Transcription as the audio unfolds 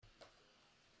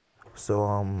So,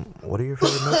 what are your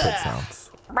favorite moped sounds?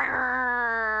 Fuck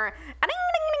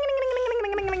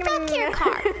your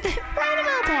car. Ride a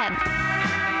moped.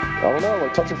 I don't know,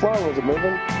 like touch a flower, was it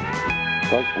moving?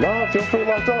 Like, nah, feels pretty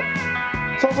locked up.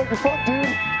 Sounds like you're fucked, dude.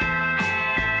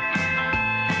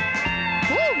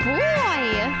 Oh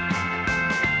boy.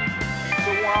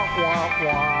 Womp womp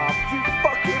womp! You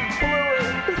fucking blew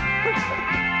it!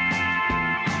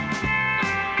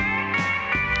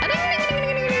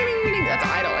 That's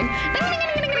idling.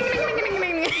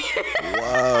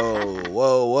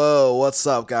 Whoa. What's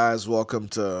up, guys? Welcome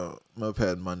to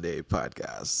Moped Monday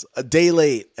podcast. A day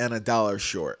late and $1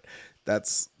 short.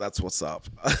 That's what's up.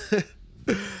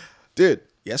 Dude,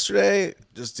 yesterday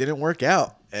just didn't work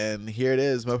out. And here it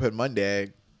is, Moped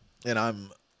Monday. And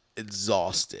I'm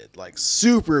exhausted. Like,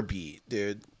 super beat,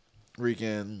 dude.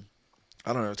 Freaking,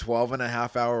 I don't know, 12 and a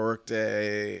half hour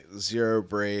workday, 0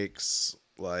 breaks,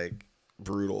 like,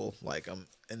 brutal. Like, I'm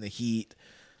in the heat,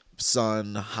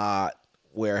 sun, hot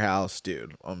warehouse,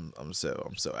 dude. I'm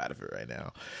so out of it right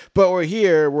now. But we're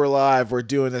here, we're live, we're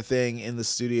doing the thing in the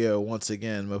studio once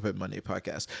again, Moped Monday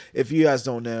podcast. If you guys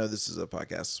don't know, this is a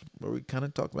podcast where we kind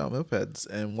of talk about mopeds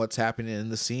and what's happening in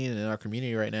the scene in our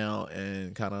community right now,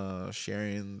 and kind of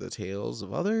sharing the tales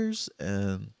of others,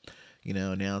 and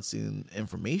announcing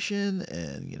information,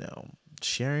 and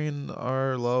sharing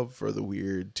our love for the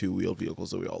weird two-wheeled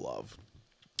vehicles that we all love.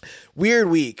 Weird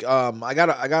week. I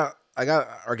got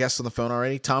our guest on the phone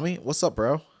already. Tommy, what's up,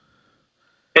 bro?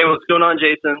 Hey, what's going on,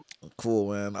 Jason?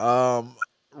 Cool, man.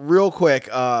 Real quick,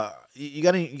 you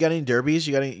got any derbies?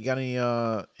 You got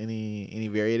any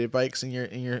variated bikes in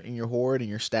your hoard, in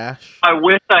your stash? I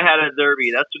wish I had a Derby.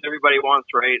 That's what everybody wants,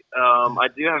 right? I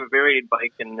do have a varied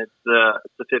bike, and it's the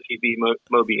 50B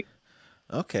Moby.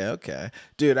 Okay,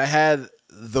 dude. I had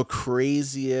the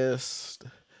craziest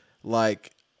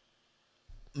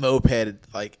moped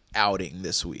outing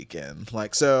this weekend.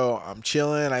 So I'm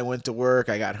chilling, I went to work,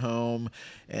 I got home,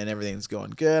 and everything's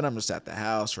going good. I'm just at the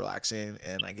house relaxing,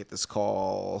 and I get this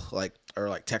call or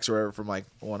text or whatever from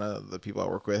one of the people I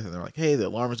work with, and they're like, hey, the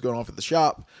alarm is going off at the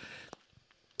shop.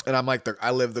 And I'm like,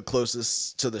 I live the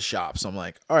closest to the shop, so I'm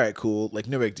like, all right, cool,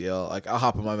 no big deal. I'll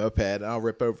hop on my moped and I'll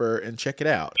rip over and check it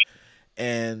out.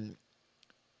 And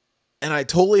I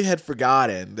totally had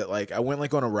forgotten that I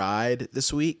went on a ride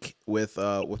this week with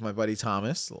my buddy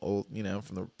Thomas, from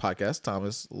the podcast,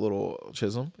 Thomas Little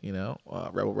Chisholm,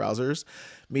 Rebel Browsers.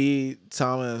 Me,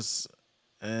 Thomas,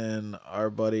 and our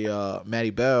buddy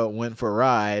Matty Bow went for a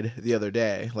ride the other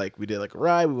day. We did a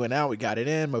ride, we went out, we got it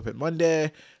in, Moped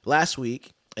Monday last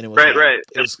week. And it was right.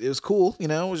 It was cool, it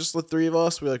was just the three of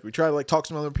us. We tried to talk to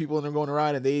some other people, and they're going to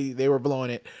ride, and they were blowing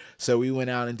it. So we went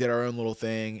out and did our own little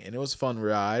thing, and it was a fun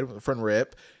ride, a fun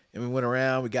rip. And we went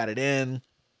around, we got it in,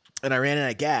 and I ran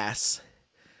out of gas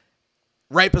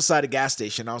right beside a gas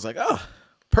station. I was like, oh,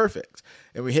 perfect.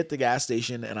 And we hit the gas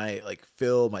station, and I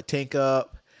filled my tank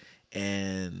up,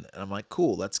 and I'm like,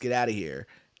 cool, let's get out of here.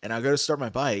 And I go to start my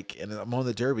bike, and I'm on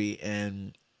the Derby,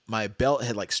 and my belt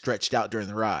had stretched out during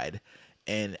the ride.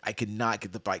 And I could not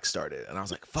get the bike started. And I was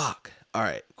like, fuck. All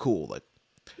right, cool.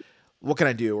 What can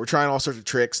I do? We're trying all sorts of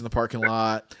tricks in the parking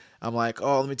lot. I'm like,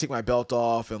 oh, let me take my belt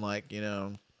off and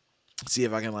see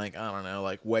if I can I don't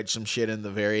know, wedge some shit in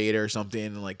the variator or something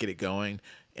and get it going.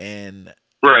 And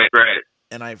Right.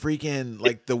 And I freaking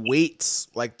the weights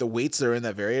that are in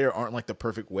that variator aren't the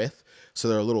perfect width, so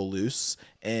they're a little loose.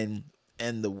 And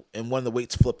one of the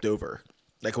weights flipped over,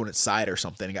 on its side or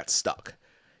something, and got stuck.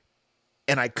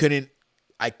 And I could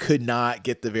not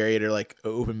get the variator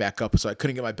open back up, so I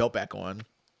couldn't get my belt back on.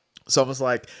 So I was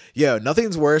like, yo,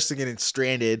 nothing's worse than getting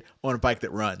stranded on a bike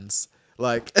that runs.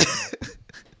 The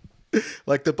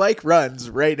bike runs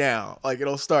right now.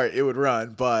 It'll start, it would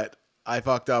run, but I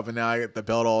fucked up, and now I get the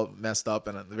belt all messed up,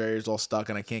 and the variator's all stuck,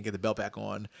 and I can't get the belt back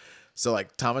on. So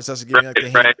Thomas has to give me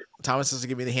Thomas has to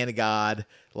give me the hand of God,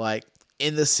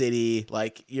 in the city,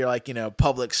 you're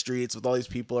public streets with all these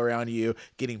people around you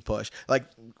getting pushed.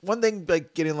 One thing,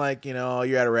 getting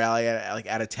you're at a rally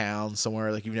out of town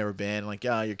somewhere you've never been,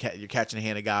 you're catching a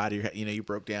hand of God, you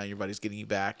broke down, your buddy's getting you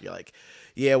back, you're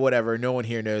yeah, whatever, no one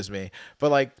here knows me.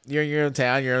 But you're in your own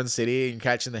town, your own city, and you're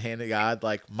catching the hand of God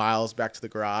miles back to the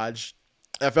garage.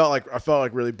 I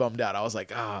felt really bummed out. I was like,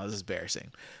 this is embarrassing.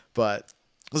 But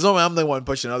as long as I'm the one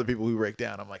pushing other people who break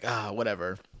down, I'm like,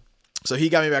 whatever. So he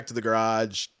got me back to the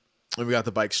garage, and we got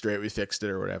the bike straight. We fixed it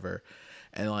or whatever,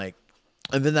 and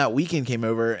then that weekend came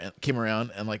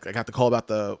around, and I got the call about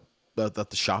the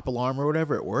shop alarm or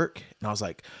whatever at work, and I was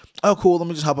like, oh cool, let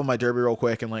me just hop on my Derby real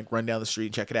quick and run down the street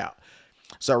and check it out.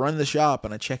 So I run to the shop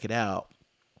and I check it out,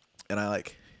 and I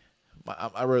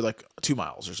I rode like 2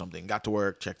 miles or something. Got to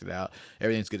work, checked it out.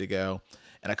 Everything's good to go.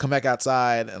 And I come back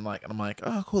outside and I'm like,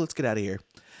 oh, cool, let's get out of here.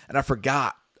 And I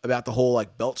forgot about the whole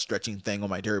like belt stretching thing on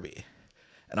my derby.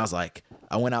 And I was like,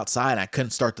 I went outside and I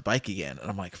couldn't start the bike again. And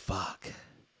I'm like, fuck,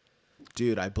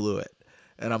 dude, I blew it.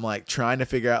 And I'm like trying to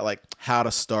figure out like how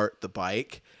to start the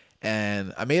bike.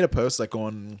 And I made a post like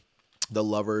on the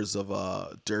Lovers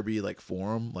of Derby like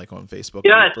forum, like on Facebook.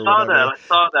 Yeah, I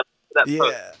saw that. Yeah,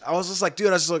 post. I was just like,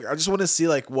 dude, I just want to see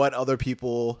like what other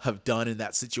people have done in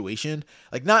that situation.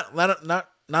 Like not a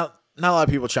lot of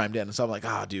people chimed in, so I'm like,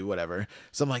 dude, whatever.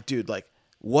 So I'm like, dude, like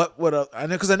what would I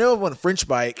know? Because I know when a French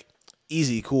bike,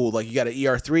 easy, cool. Like you got an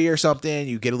ER3 or something,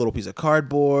 you get a little piece of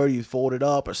cardboard, you fold it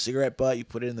up, a cigarette butt, you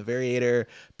put it in the variator,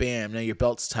 bam, now your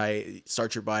belt's tight,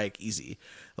 start your bike, easy.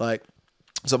 Like,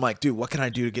 so I'm like, dude, what can I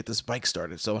do to get this bike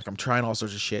started? So like I'm trying all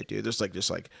sorts of shit, dude. There's like just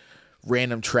like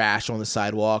random trash on the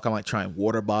sidewalk. I'm like trying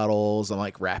water bottles. I'm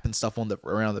like wrapping stuff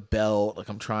around the belt. Like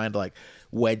I'm trying to like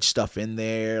wedge stuff in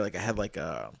there. Like I had like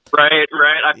a right.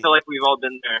 I feel like we've all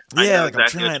been there. Yeah, like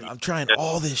exactly I'm trying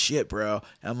all this shit, bro.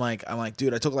 And I'm like,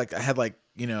 dude, I had like,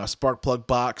 you know, a spark plug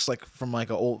box like from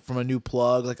a new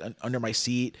plug like under my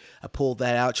seat. I pulled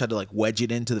that out, tried to like wedge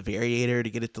it into the variator to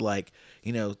get it to like,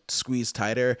 you know, squeeze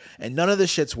tighter, and none of this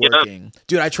shit's working. Yeah.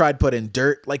 Dude, I tried putting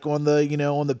dirt like on the, you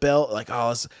know, on the belt, like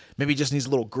maybe it just needs a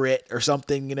little grit or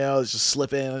something, you know, it's just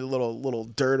slip in a little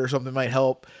dirt or something might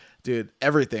help. Dude,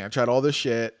 everything. I tried all this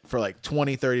shit for like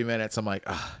 20-30 minutes. I'm like,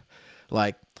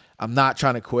 like I'm not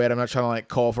trying to quit. I'm not trying to like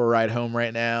call for a ride home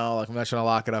right now. Like I'm not trying to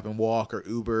lock it up and walk or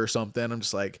Uber or something. I'm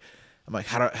like,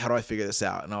 how do I figure this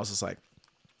out? And I was just like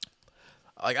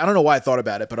I don't know why I thought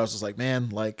about it, but I was just like, man,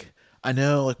 like I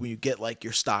know like when you get like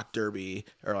your stock Derby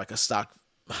or like a stock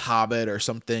Hobbit or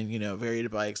something, you know, variated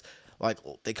bikes, like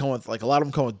they come with like a lot of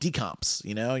them come with decomps,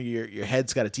 you know, your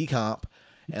head's got a decomp.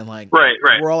 And like, right.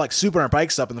 We're all like souping our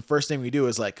bikes up, and the first thing we do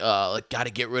is like got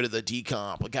to get rid of the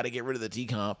decomp. Got to get rid of the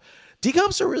decomp.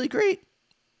 Decomps are really great.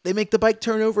 They make the bike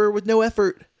turn over with no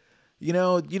effort. You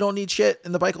know, you don't need shit,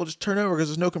 and the bike will just turn over because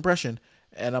there's no compression.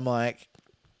 And I'm like,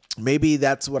 maybe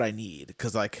that's what I need,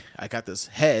 because like I got this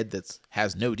head that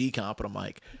has no decomp, and I'm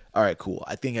like, all right, cool.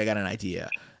 I think I got an idea.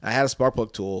 I had a spark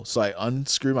plug tool, so I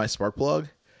unscrewed my spark plug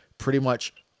pretty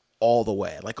much all the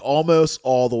way, like almost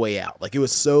all the way out. Like it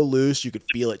was so loose, you could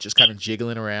feel it just kind of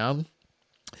jiggling around.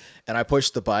 And I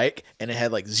pushed the bike, and it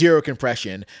had like zero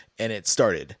compression, and it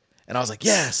started. And I was like,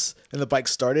 yes. And the bike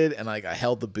started, and like I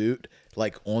held the boot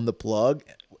like on the plug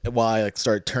while I like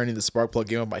started turning the spark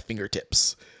plug in with my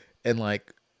fingertips, and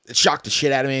like it shocked the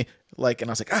shit out of me. Like, and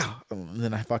I was like, and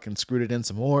then I fucking screwed it in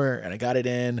some more, and I got it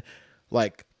in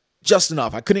like just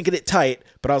enough. I couldn't get it tight,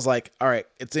 but I was like, all right,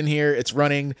 it's in here, it's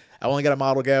running. I only got a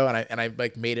model go, and I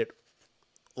like made it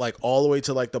like all the way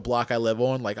to like the block I live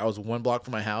on. Like I was 1 block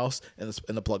from my house, and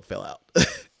the plug fell out.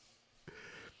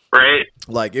 Right.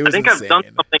 Like it was. I think insane. I've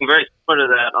done something very similar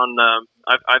to that on.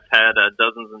 I've had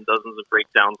dozens and dozens of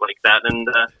breakdowns like that, and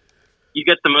you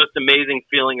get the most amazing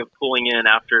feeling of pulling in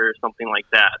after something like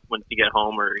that once you get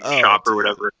home or shop or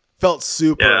whatever. Felt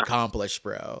super accomplished,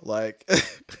 bro. Like.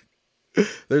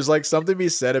 There's like something to be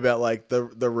said about like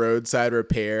the roadside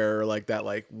repair, or like that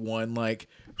like one like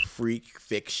freak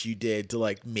fix you did to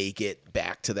like make it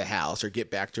back to the house or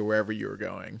get back to wherever you were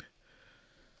going.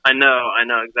 I know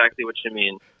exactly what you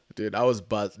mean. Dude, I was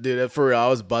for real, I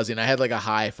was buzzing. I had like a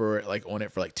high for it, like on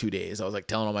it for like 2 days. I was like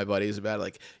telling all my buddies about it,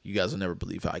 like, you guys will never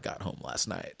believe how I got home last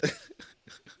night.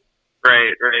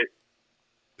 Right.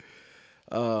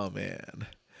 Oh man.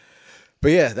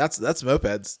 But yeah, that's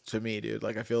mopeds to me, dude.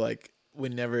 Like I feel like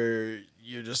whenever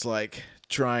you're just like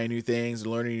trying new things,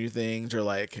 learning new things, or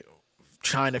like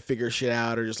trying to figure shit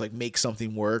out, or just like make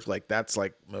something work, like that's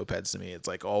like mopeds to me. It's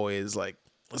like always like,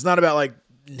 it's not about like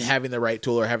having the right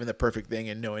tool or having the perfect thing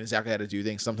and knowing exactly how to do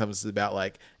things. Sometimes it's about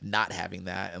like not having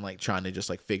that and like trying to just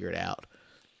like figure it out.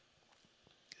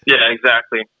 Yeah,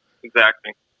 exactly.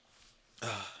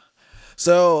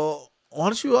 So why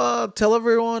don't you tell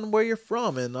everyone where you're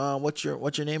from and what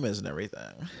your name is and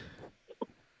everything?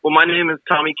 Well, my name is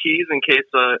Tommy Keys, in case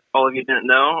all of you didn't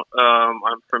know.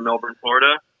 I'm from Melbourne,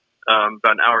 Florida,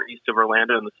 about an hour east of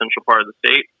Orlando in the central part of the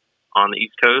state on the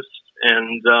East Coast.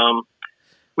 And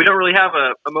we don't really have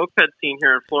a moped scene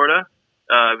here in Florida.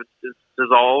 It's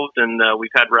dissolved, and we've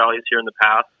had rallies here in the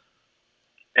past,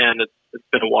 and it's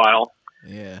been a while.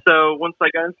 Yeah. So once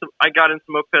I got into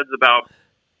mopeds about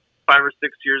 5 or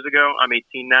 6 years ago. I'm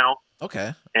 18 now.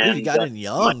 Okay. And you got in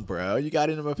young, bro. You got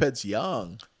into mopeds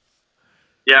young.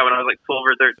 Yeah, when I was like 12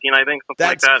 or 13, I think, something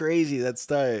like that. That's crazy. That's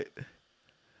tight.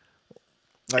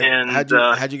 Like, and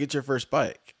how'd you get your first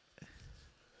bike?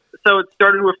 So it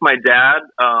started with my dad.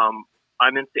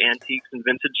 I'm into antiques and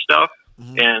vintage stuff,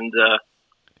 and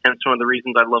hence one of the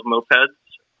reasons I love mopeds.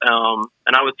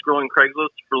 And I was scrolling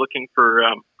Craigslist looking for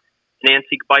an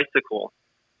antique bicycle,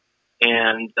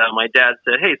 and my dad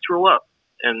said, "Hey, scroll up."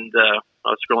 And I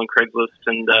was scrolling Craigslist,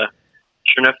 and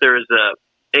sure enough, there was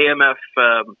a AMF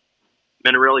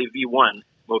Minarelli V1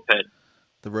 moped.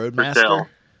 The for Roadmaster. sale.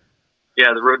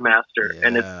 Yeah, the Roadmaster,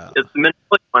 and Yeah. it's the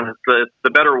Minarelli one. It's the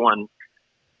better one.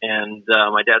 And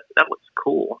my dad said, "That looks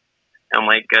cool." I'm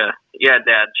like, "Yeah,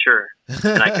 Dad, sure."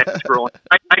 And I kept scrolling.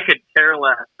 I could care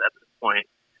less at this point,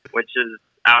 which is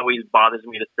always bothers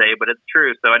me to say, but it's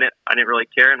true. So I didn't really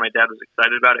care, and my dad was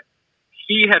excited about it.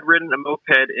 He had ridden a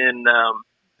moped in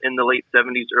the late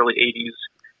 70s, early 80s,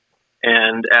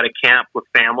 and at a camp with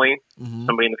family. Mhm.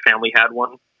 Somebody in the family had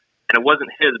one, and it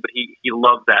wasn't his, but he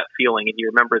loved that feeling, and he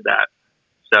remembered that.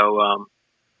 So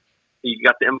he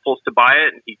got the impulse to buy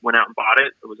it, and he went out and bought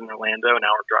it. It was in Orlando, an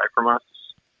hour drive from us,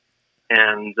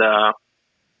 and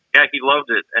yeah, he loved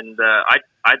it. And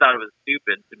I thought it was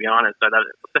stupid, to be honest. I thought,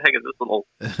 what the heck is this little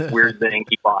weird thing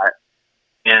he bought?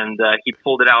 And he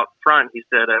pulled it out front. He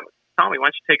said, "Tommy, why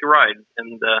don't you take a ride?"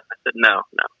 And I said, "No."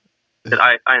 I said,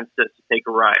 I insist to take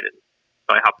a ride. And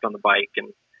so I hopped on the bike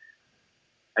and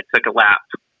I took a lap.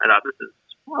 I thought, this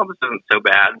isn't so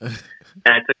bad.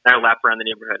 And I took another lap around the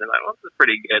neighborhood and I thought, well, this is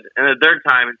pretty good. And the third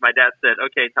time, my dad said,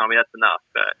 "Okay, Tommy, that's enough.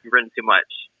 You've ridden too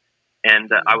much."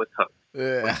 And I was hooked.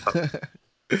 Yeah.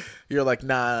 You're like,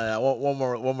 nah, one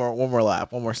more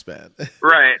lap, one more spin.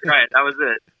 Right. That was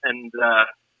it. And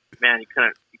man, you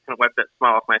couldn't wipe that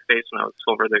smile off my face when I was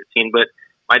 12 or 13. But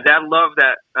my dad loved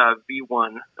that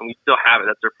V1, and we still have it.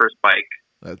 That's our first bike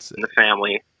That's in the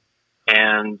family.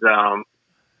 And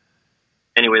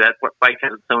anyway, that bike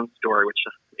has its own story, which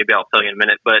maybe I'll tell you in a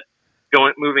minute. But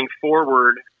moving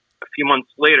forward, a few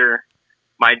months later,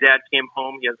 my dad came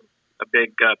home. He has a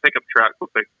big pickup truck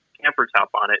with a camper top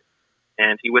on it.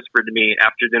 And he whispered to me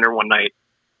after dinner one night,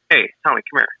 "Hey, Tommy,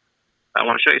 come here. I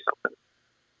want to show you something."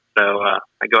 So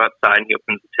I go outside and he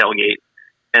opens the tailgate,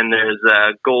 and there's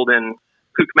a golden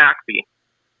Puch Maxi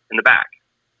in the back.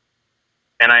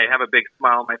 And I have a big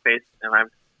smile on my face, and I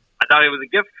thought it was a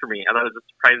gift for me. I thought it was a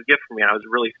surprise gift for me, and I was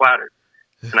really flattered.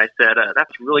 And I said,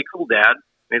 "That's really cool, Dad."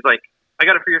 And he's like, "I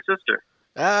got it for your sister."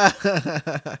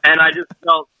 And I just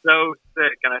felt so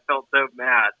sick, and I felt so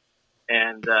mad.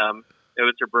 And it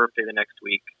was her birthday the next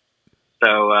week.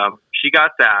 So she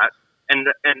got that. And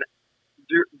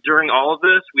during all of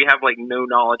this, we have like no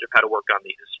knowledge of how to work on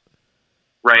these.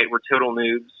 Right? We're total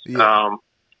noobs. Yeah.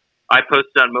 I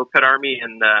posted on Moped Army,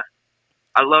 and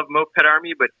I love Moped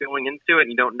Army, but going into it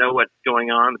and you don't know what's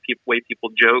going on, the way people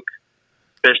joke,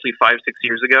 especially 5-6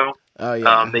 years ago. Oh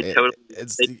yeah. They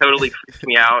totally freaked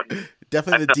me out.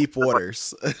 Definitely the deep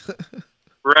waters.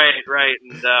 Right.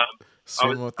 And I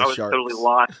was sharks. totally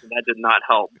lost, and that did not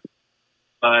help.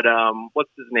 But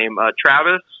what's his name?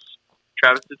 Travis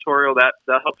Tutorial, that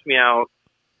helped me out.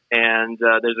 And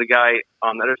there's a guy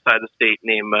on the other side of the state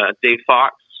named Dave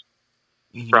Fox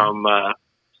from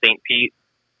St. Pete,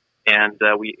 and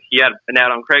he had an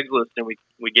ad on Craigslist, and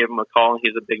we gave him a call. And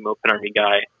he's a big Moped Army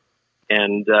guy,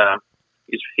 and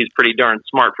he's pretty darn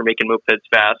smart for making mopeds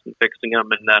fast and fixing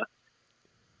them. And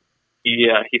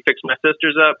he fixed my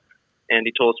sister's up, and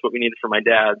he told us what we needed for my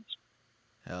dad's.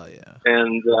 Hell yeah.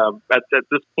 And at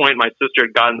this point, my sister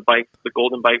had gotten the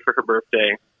golden bike for her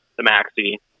birthday, the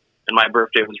Maxi, and my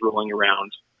birthday was rolling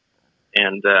around.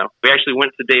 And we actually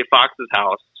went to Dave Fox's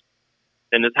house,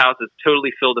 and his house is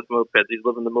totally filled with mopeds. He's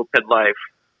living the moped life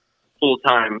full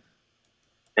time,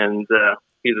 and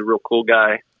he's a real cool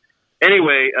guy.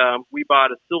 Anyway, we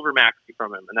bought a silver Maxi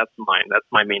from him, and that's mine. That's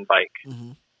my main bike.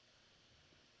 Mm-hmm.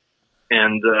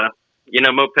 And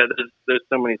moped, there's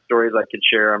so many stories I could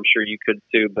share. I'm sure you could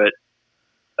too. But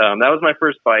that was my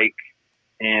first bike,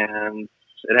 and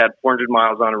it had 400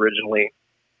 miles on originally,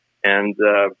 and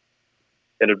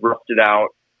it had rusted out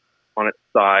on its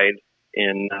side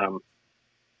in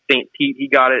St. Pete. He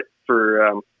got it for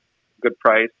a good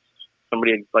price.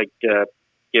 Somebody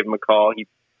gave him a call. He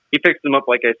fixed him up,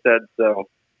 like I said. So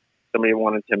somebody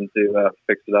wanted him to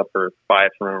fix it up or buy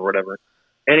it from him or whatever.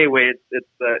 Anyway,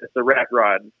 it's a rat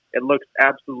rod. It looks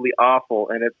absolutely awful,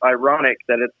 and it's ironic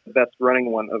that it's the best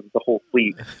running one of the whole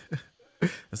fleet.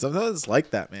 Sometimes it's like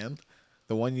that, man.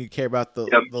 The one you care about the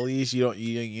least, you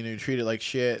treat it like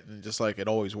shit, and just like it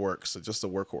always works. It's just a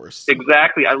workhorse.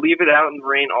 Exactly. I leave it out in the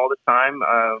rain all the time.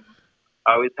 I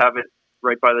always have it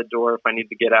right by the door if I need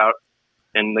to get out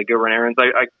and go run errands.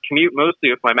 I commute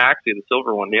mostly with my Maxi, the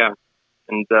silver one, yeah.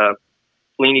 And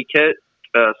Fellini kit,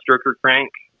 stroker crank.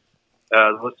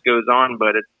 The list goes on,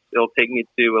 but it'll take me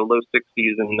to a low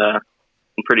 60s and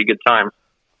pretty good time.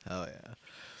 Oh yeah.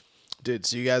 Dude,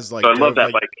 so you guys like So I love drove,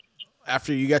 that like, bike.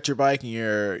 after you got your bike and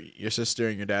your sister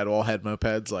and your dad all had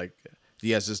mopeds, like, do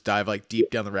you guys just dive like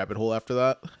deep down the rabbit hole after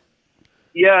that?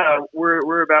 Yeah,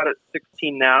 we're about at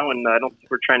 16 now, and I don't think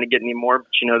we're trying to get any more. But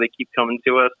they keep coming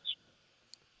to us.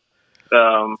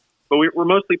 But we're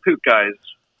mostly Pook guys.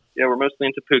 Yeah, we're mostly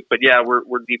into Pook. But yeah, we're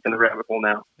deep in the rabbit hole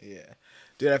now. Yeah,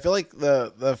 dude, I feel like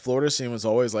the Florida scene was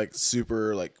always like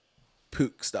super like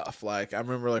Pook stuff. Like I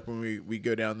remember like when we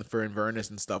go down for Inverness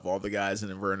and stuff, all the guys in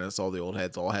Inverness, all the old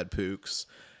heads, all had Pooks,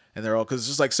 and they're all because it's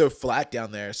just like so flat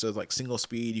down there. So it's like single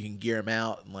speed, you can gear them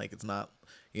out, and like it's not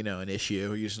an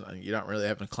issue. You're not really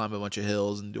having to climb a bunch of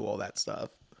hills and do all that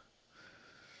stuff.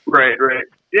 Right.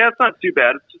 Yeah, it's not too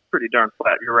bad. It's just pretty darn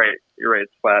flat. You're right.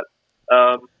 It's flat.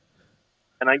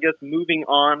 And I guess moving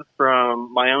on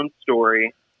from my own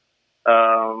story,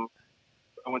 I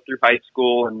went through high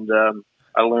school and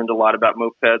I learned a lot about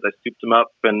mopeds. I souped them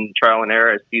up and trial and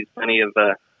error. I seized plenty of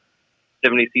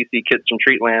 70cc kits from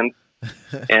Treatland,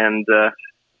 and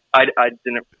I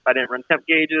didn't run temp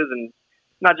gauges, and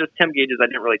not just temp gauges. I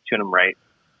didn't really tune them right,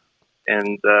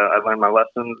 and I learned my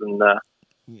lessons, and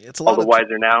it's a all lot the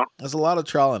wiser now. There's a lot of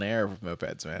trial and error with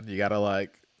mopeds, man. You gotta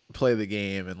like play the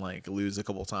game and like lose a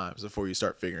couple times before you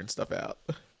start figuring stuff out.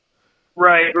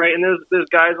 Right. And there's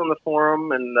guys on the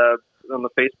forum and on the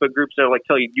Facebook groups that like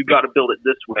tell you got to build it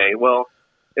this way. Well,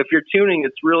 if you're tuning,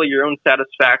 it's really your own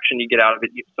satisfaction you get out of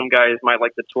it. Some guys might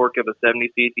like the torque of a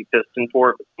 70cc piston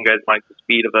port, but some guys like the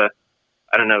speed of a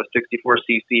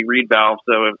 64cc reed valve.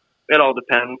 So it all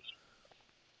depends.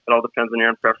 It all depends on your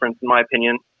own preference, in my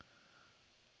opinion.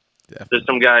 Definitely. There's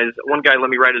some guys. One guy let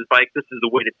me ride his bike. This is the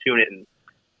way to tune it, and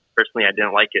personally, I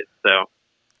didn't like it. So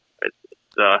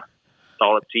it's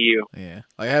all up to you. Yeah,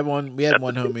 like we had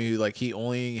one homie who like he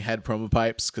only had promo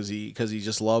pipes because he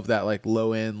just loved that like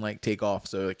low end like takeoff.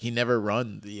 So like he never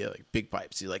run the like big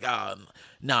pipes. He's like,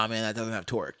 nah man, that doesn't have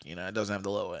torque. It doesn't have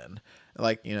the low end.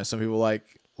 Like some people like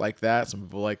that. Some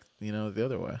people like the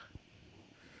other way.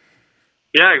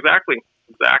 Yeah, exactly.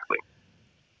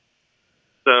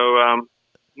 So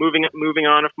moving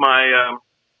on with my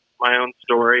my own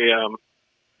story. I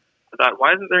thought,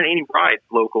 why isn't there any rides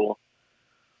local?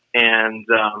 And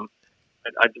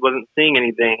I wasn't seeing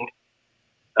anything.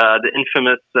 The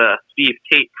infamous Steve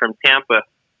Tate from Tampa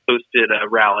hosted a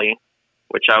rally,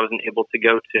 which I wasn't able to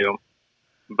go to.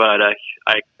 But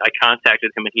I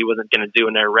contacted him, and he wasn't going to do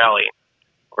another rally,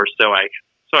 or so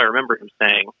I remember him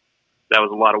saying. That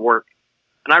was a lot of work,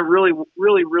 and I really,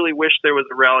 really, really wish there was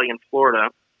a rally in Florida.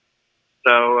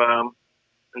 So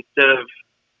instead of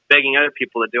begging other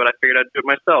people to do it, I figured I'd do it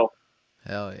myself.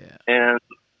 Hell yeah!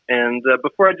 And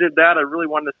before I did that, I really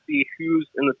wanted to see who's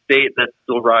in the state that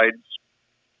still rides.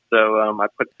 So I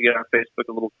put together on Facebook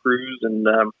a little cruise, and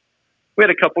we had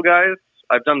a couple guys.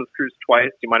 I've done this cruise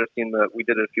twice. You might have seen we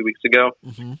did it a few weeks ago.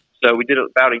 Mm-hmm. So we did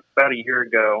it about a year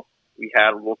ago. We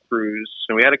had a little cruise,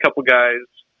 and we had a couple guys.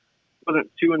 It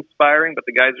wasn't too inspiring, but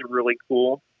the guys are really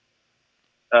cool.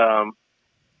 And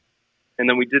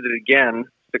then we did it again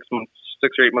 6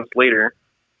 or 8 months later,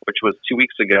 which was 2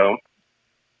 weeks ago.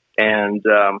 And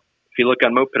if you look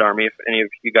on Moped Army, if any of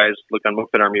you guys look on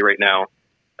Moped Army right now,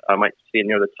 I might see it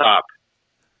near the top.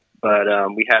 But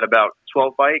we had about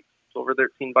 12 or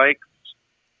 13 bikes,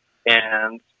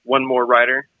 and one more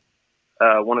rider.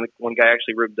 One guy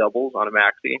actually rode doubles on a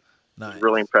maxi. Nice. I was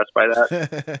really impressed by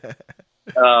that.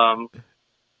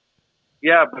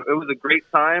 Yeah, but it was a great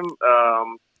time.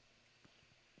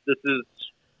 This is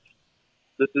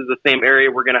the same area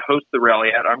we're going to host the rally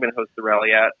at. I'm going to host the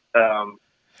rally at.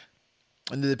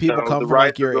 And did the people come from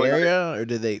like your area, or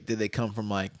did they come from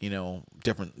like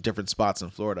different spots in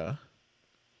Florida?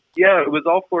 Yeah, it was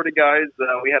all Florida guys.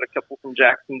 We had a couple from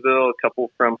Jacksonville, a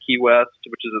couple from Key West,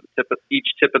 which is each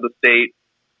tip of the state,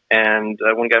 and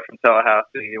one guy from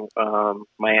Tallahassee,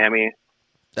 Miami.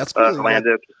 That's cool.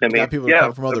 Orlando, Kissimmee. Got people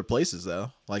come from other places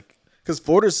though, like because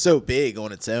Florida's so big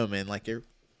on its own, man. Like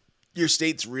your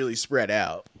state's really spread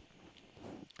out.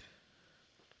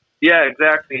 Yeah,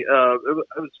 exactly. It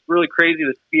was really crazy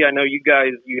to see. I know you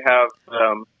guys, you have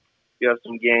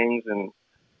some gangs and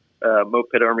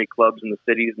Moped Army clubs in the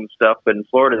cities and stuff, but in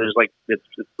Florida, there's it's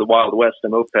the Wild West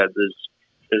of mopeds.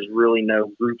 There's really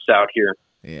no groups out here.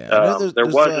 Yeah, there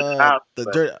was in the past.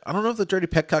 I don't know if the Dirty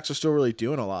Petcocks are still really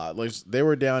doing a lot. Like they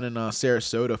were down in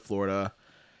Sarasota, Florida,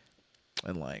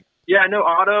 and like. Yeah, I know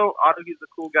Otto. Otto, he's a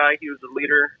cool guy. He was a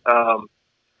leader. I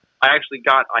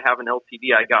have an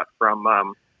LTD I got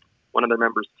from one of their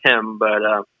members, Tim, but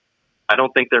I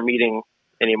don't think they're meeting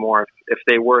anymore. If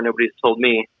they were, nobody's told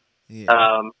me.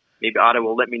 Yeah. Maybe Otto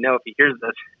will let me know if he hears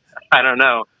this. I don't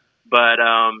know. But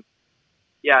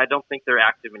yeah, I don't think they're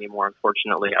active anymore.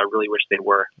 Unfortunately, I really wish they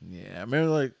were. Yeah, I remember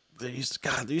like there used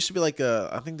to be like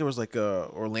I think there was like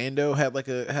Orlando had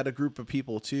a group of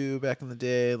people too back in the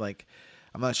day. Like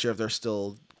I'm not sure if they're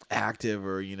still active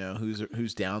or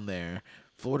who's down there.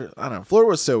 Florida, I don't know. Florida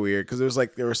was so weird because it was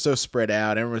like they were so spread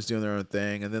out. Everyone was doing their own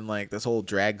thing, and then like this whole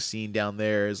drag scene down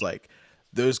there is like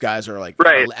those guys are like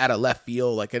right out of left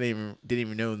field. Like I didn't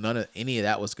even know any of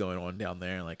that was going on down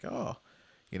there. Like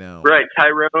right,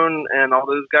 Tyrone and all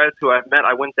those guys who I've met.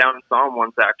 I went down and saw them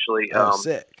once actually.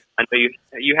 Sick. I know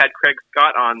you had Craig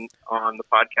Scott on the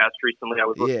podcast recently. I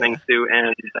was listening to,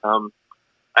 and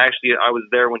I was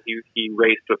there when he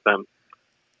raced with them,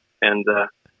 and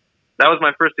that was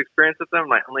my first experience with them,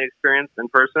 my only experience in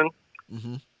person.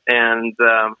 Mm-hmm. And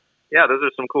yeah, those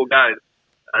are some cool guys.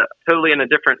 Totally in a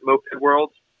different moped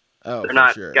world. Oh, they're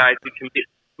not sure. guys who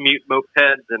commute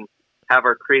mopeds and have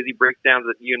our crazy breakdowns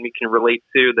that you and me can relate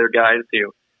to. They're guys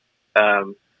who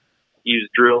use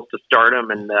drills to start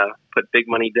them and put big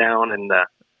money down. And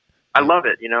I love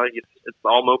it. It's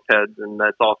all mopeds and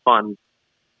it's all fun,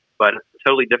 but it's a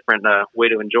totally different way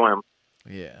to enjoy them.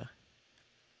 Yeah.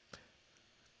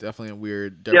 Definitely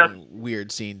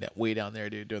weird scene that way down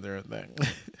there, dude, doing their own thing.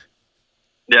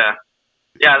 Yeah,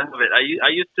 I love it. I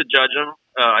used to judge them.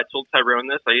 I told Tyrone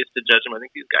this. I used to judge them. I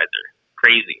think these guys are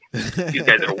crazy. These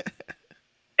guys are,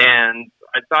 and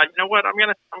I thought, you know what? I'm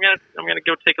gonna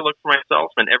go take a look for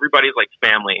myself. And everybody's like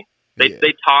family.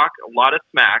 They talk a lot of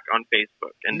smack on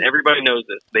Facebook, and everybody knows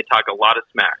this. They talk a lot of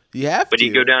smack. You have but to.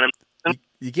 you go down and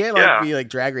you can't be like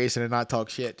drag racing and not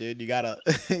talk shit, dude. You gotta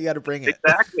bring it.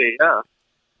 Exactly. Yeah.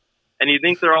 And you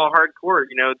think they're all hardcore,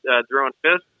 throwing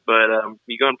fists, but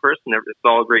you go in person, it's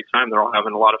all a great time. They're all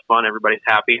having a lot of fun. Everybody's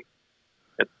happy.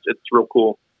 It's real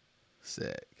cool.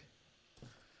 Sick.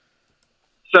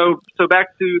 So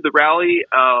back to the rally.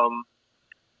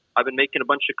 I've been making a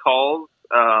bunch of calls.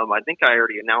 I think I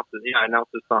already announced this. Yeah, I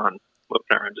announced this on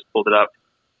Webtoner. I just pulled it up.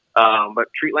 But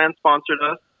Treatland sponsored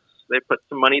us. They put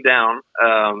some money down.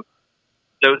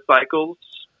 Joe Cycles,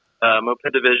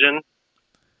 Moped Division.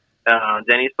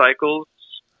 Denny Cycles.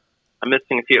 I'm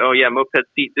missing a few. Oh yeah, Moped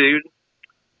Seat Dude.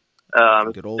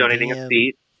 Donating Dan. a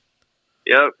seat.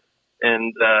 Yep.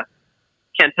 And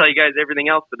can't tell you guys everything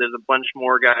else, but there's a bunch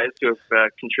more guys who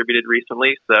have contributed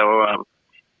recently. So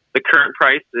the current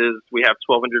price is we have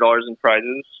 $1,200 in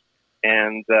prizes,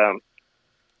 and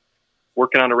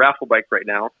working on a raffle bike right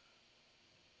now.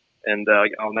 And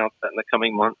I'll announce that in the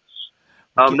coming months.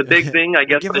 The big thing, I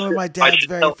guess, give away my dad's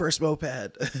very first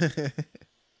moped.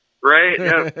 Right?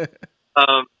 Yeah.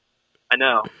 I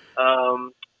know.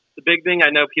 The big thing I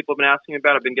know people have been asking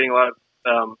about, I've been getting a lot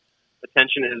of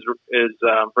attention, is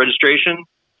registration.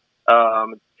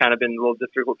 It's kind of been a little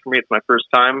difficult for me. It's my first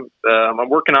time. I'm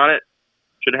working on it.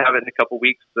 Should have it in a couple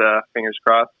weeks, fingers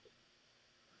crossed.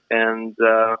 And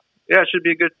yeah, it should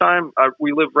be a good time.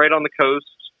 We live right on the coast.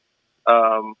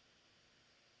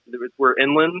 We're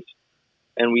inland,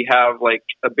 and we have like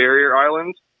a barrier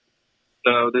island.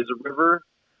 So there's a river,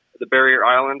 the barrier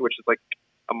island, which is like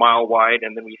a mile wide,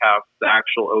 and then we have the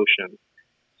actual ocean.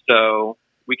 So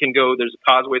we can go, there's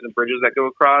causeways and bridges that go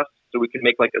across, so we can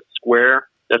make like a square.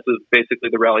 This is basically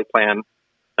the rally plan.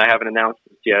 I haven't announced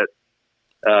this yet,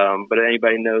 but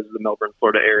anybody knows the Melbourne,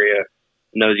 Florida area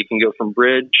knows you can go from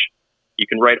bridge. You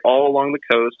can ride all along the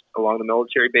coast, along the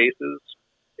military bases.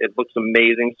 It looks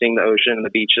amazing seeing the ocean and the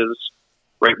beaches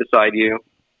right beside you.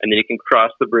 And then you can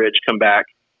cross the bridge, come back,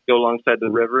 go alongside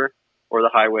the river or the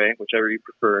highway, whichever you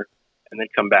prefer, and then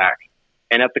come back.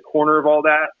 And at the corner of all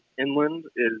that, inland,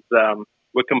 is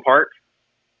Wickham Park,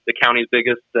 the county's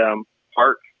biggest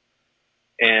park.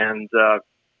 And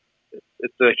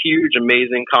it's a huge,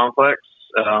 amazing complex.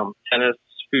 Tennis,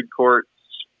 food courts,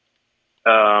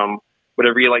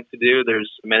 whatever you like to do.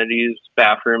 There's amenities,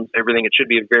 bathrooms, everything. It should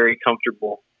be a very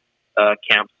comfortable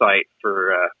campsite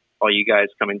for all you guys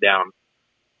coming down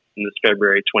in this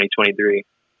February 2023.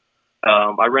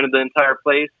 I rented the entire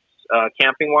place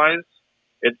camping-wise.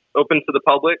 It's open to the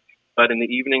public, but in the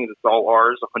evenings it's all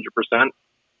ours 100%.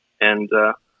 And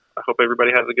I hope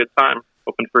everybody has a good time.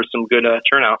 Hoping for some good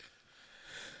turnout.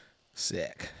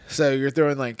 Sick. So you're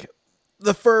throwing like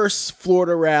the first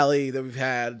Florida rally that we've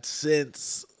had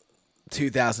since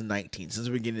 2019, since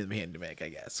the beginning of the pandemic, I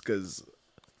guess. Because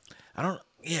I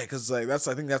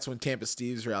think that's when Tampa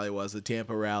Steve's rally was. The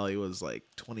Tampa rally was like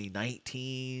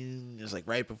 2019. It was like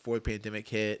right before the pandemic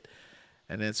hit.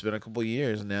 And it's been a couple of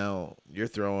years now. You're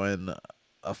throwing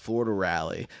a Florida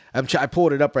rally. I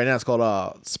pulled it up right now. It's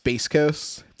called Space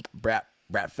Coast Brat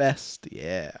Fest.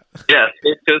 Yeah. Yeah,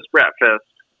 Space Coast Brat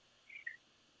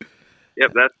Fest.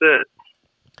 Yep, that's it.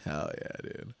 Hell yeah,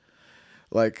 dude.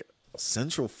 Like,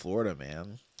 Central Florida,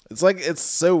 man. It's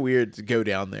so weird to go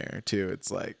down there too.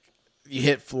 It's like you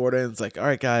hit Florida and it's like, all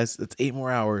right, guys, it's 8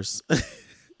 more hours.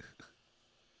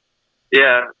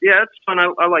 Yeah, it's fun.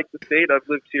 I like the state. I've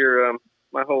lived here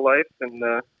my whole life, and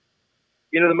the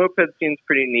moped scene's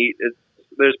pretty neat.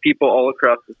 There's people all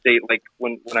across the state. Like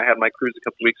when I had my cruise a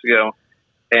couple weeks ago,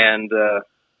 and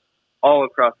all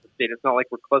across the state. It's not like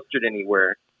we're clustered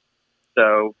anywhere.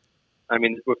 So, I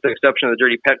mean, with the exception of the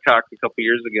Dirty Petcock a couple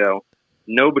years ago,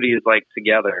 nobody is like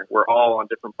together. We're all on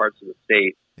different parts of the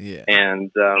state. Yeah.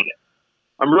 And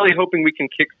I'm really hoping we can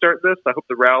kickstart this. I hope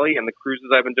the rally and the cruises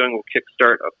I've been doing will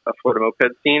kickstart a Florida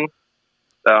moped scene.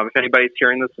 If anybody's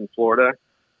hearing this in Florida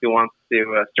who wants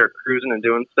to start cruising and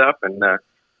doing stuff and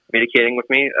communicating with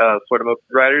me, Florida Moped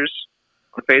Riders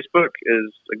on Facebook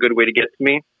is a good way to get to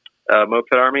me.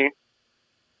 Moped Army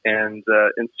and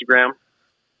Instagram,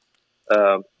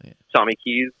 Tommy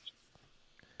Keys.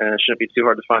 And it shouldn't be too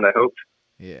hard to find, I hope.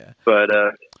 Yeah. But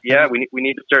we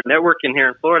need to start networking here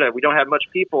in Florida. We don't have much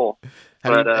people.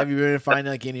 Have you been able to find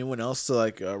like anyone else to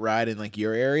like ride in like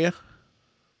your area?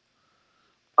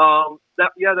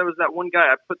 There was that one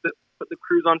guy. I put the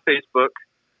cruise on Facebook,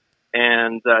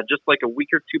 and just like a week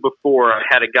or two before, I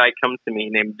had a guy come to me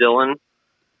named Dylan,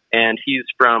 and he's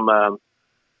from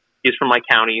my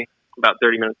county, about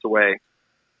 30 minutes away,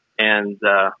 and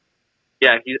I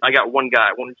got one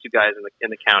or two guys in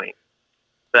the county.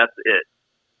 That's it,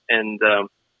 and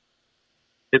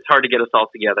it's hard to get us all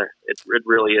together. It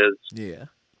really is. Yeah.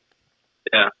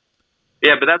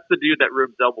 But that's the dude that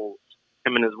rode doubles.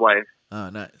 Him and his wife. Oh,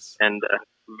 nice. And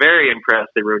very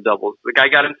impressed they rode doubles. The guy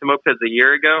got into mopeds a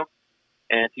year ago,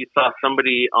 and he saw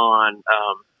somebody on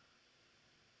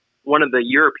one of the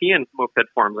European moped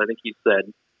forums, I think he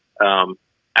said,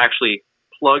 actually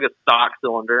plug a stock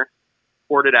cylinder,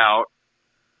 port it out,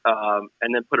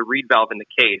 and then put a reed valve in the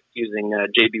case using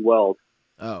JB Weld.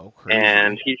 Oh, crazy.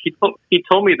 And he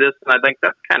told me this, and I think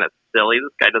that's kind of silly.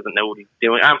 This guy doesn't know what he's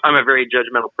doing. I'm a very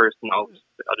judgmental person. I'll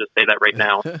just say that right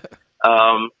now.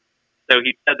 So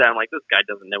he said that. I'm like, this guy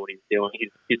doesn't know what he's doing.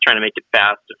 He's trying to make it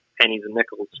fast, just pennies and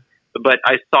nickels. But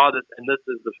I saw this, and this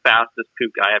is the fastest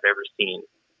poop guy I've ever seen.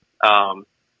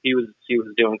 He was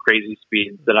doing crazy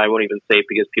speeds that I won't even say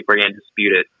because people are going to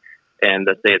dispute it and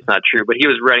say it's not true. But he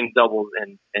was riding doubles,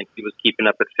 and he was keeping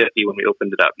up at 50 when we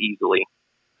opened it up easily.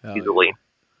 Yeah.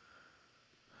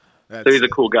 So he's a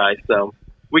cool guy. So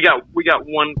we got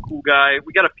one cool guy.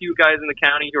 We got a few guys in the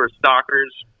county who are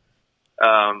stalkers,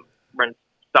 run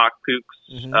stock pooks.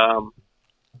 Mm-hmm.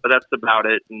 But that's about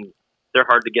it. And they're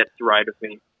hard to get to ride with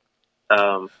me.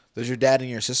 Does your dad and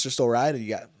your sister still ride?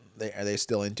 Are they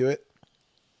still into it?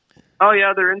 Oh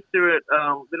yeah, they're into it.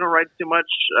 They don't ride too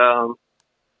much.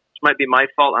 Which might be my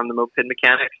fault. I'm the moped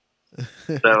mechanic.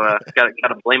 So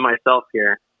gotta blame myself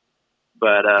here.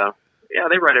 But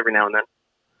they ride every now and then.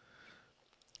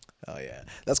 Oh yeah,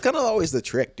 that's kind of always the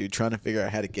trick, dude. Trying to figure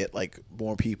out how to get like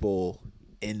more people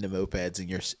into mopeds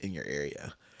in your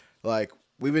area. Like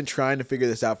we've been trying to figure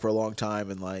this out for a long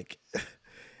time, and like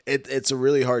it's a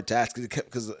really hard task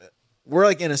because we're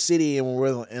like in a city and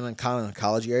we're in a kind of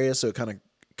college area, so it kind of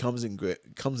comes and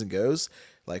goes.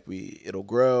 Like it'll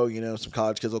grow, some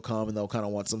college kids will come and they'll kind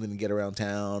of want something to get around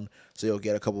town, so you'll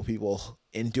get a couple people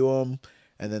into them,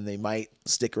 and then they might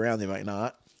stick around, they might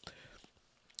not.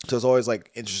 So it's always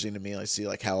like interesting to me. I see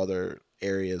like how other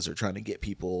areas are trying to get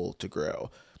people to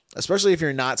grow, especially if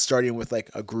you're not starting with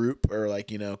like a group or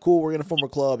like, cool, we're going to form a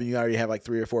club and you already have like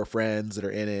 3 or 4 friends that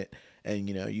are in it. And,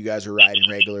 you guys are riding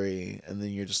regularly, and then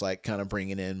you're just like kind of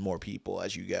bringing in more people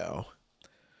as you go.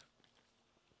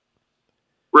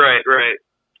 Right.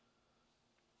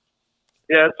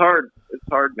 Yeah, it's hard. It's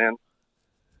hard, man.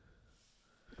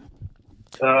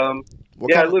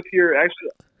 I live here.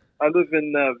 Actually, I live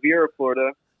in Viera,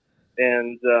 Florida,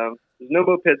 and there's no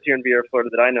mopeds here in Viera, Florida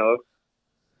that I know of,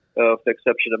 with the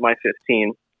exception of my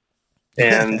 15.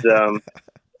 And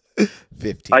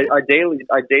 15. I daily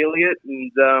it,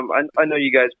 and I know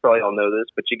you guys probably all know this,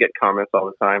 but you get comments all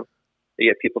the time. You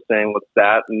get people saying, "What's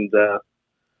that?" And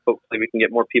hopefully we can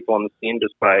get more people on the scene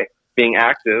just by being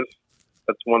active.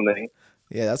 That's one thing.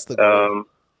 Yeah, that's the goal.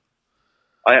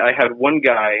 I had one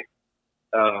guy.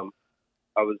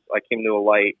 I came to a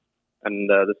light, and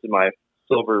this is my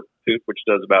silver poop, which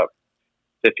does about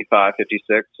 55,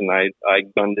 56, and I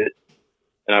gunned it,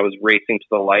 and I was racing to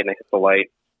the light, and I hit the light,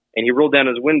 and he rolled down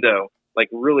his window like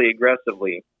really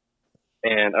aggressively,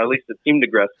 and at least it seemed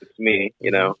aggressive to me,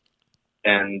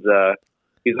 and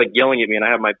he's like yelling at me, and I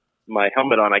have my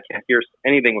helmet on. I can't hear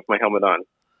anything with my helmet on,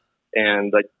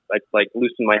 and I like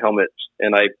loosen my helmet,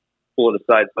 and I pull it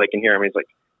aside so I can hear him. He's like,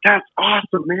 "That's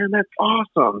awesome, man! That's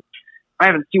awesome!" I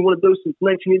haven't seen one of those since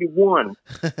 1981.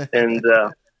 And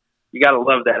you got to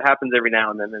love that. It happens every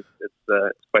now and then. It's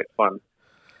quite fun.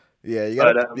 Yeah, you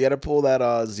gotta pull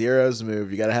that zeros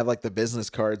move. You gotta have like the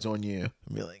business cards on you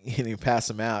and be like, you pass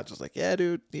them out, just like, yeah,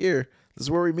 dude, here, this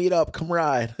is where we meet up. Come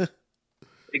ride.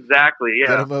 Exactly. Yeah.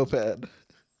 Get a moped.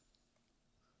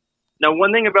 Now,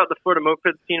 one thing about the Florida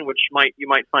moped scene, which you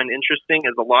might find interesting,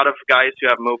 is a lot of guys who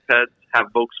have mopeds have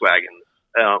Volkswagens,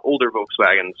 older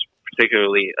Volkswagens,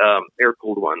 particularly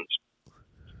air-cooled ones.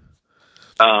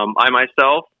 I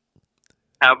myself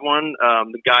have one.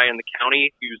 The guy in the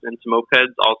county who's into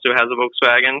mopeds also has a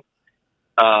Volkswagen.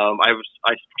 I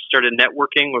started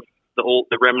networking with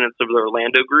the remnants of the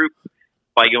Orlando group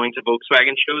by going to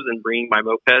Volkswagen shows and bringing my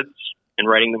mopeds and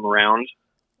riding them around.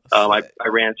 I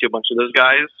ran into a bunch of those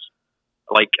guys,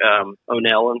 like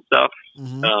O'Neill and stuff.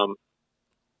 Mm-hmm.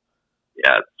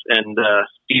 And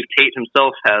Steve Tate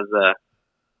himself has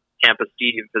Tampa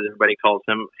Steve, as everybody calls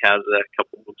him, has a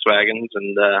couple of Volkswagens,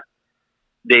 and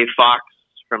Dave Fox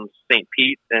from St.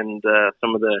 Pete and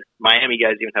some of the Miami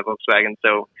guys even have Volkswagens.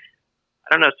 So I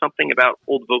don't know, something about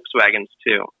old Volkswagens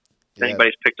too. If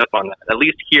anybody's picked up on that, at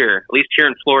least here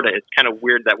in Florida, it's kind of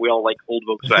weird that we all like old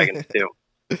Volkswagens too.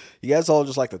 You guys all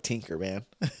just like to tinker, man.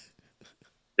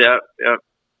 Yeah.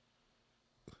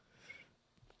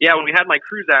 When we had my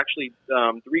cruise, actually,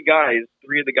 three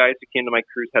of the guys who came to my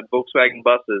cruise had Volkswagen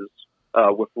buses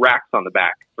with racks on the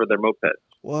back for their mopeds.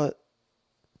 What?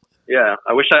 Yeah,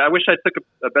 I wish I took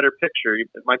a better picture.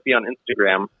 It might be on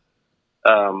Instagram.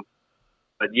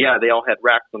 But yeah, they all had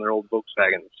racks on their old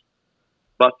Volkswagen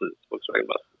buses.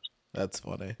 That's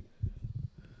funny.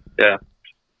 Yeah.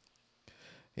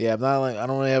 Yeah, I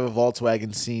don't really have a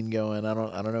Volkswagen scene going. I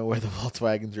don't know where the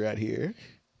Volkswagens are at here.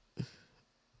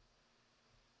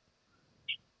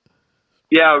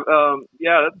 Yeah,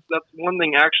 that's one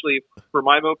thing actually for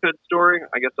my moped story.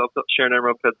 I guess I'll share another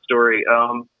moped story.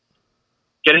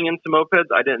 Getting into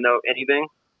mopeds, I didn't know anything.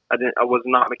 I was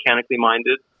not mechanically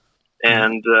minded,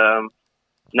 and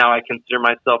now I consider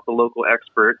myself the local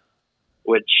expert,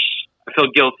 which I feel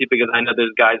guilty because I know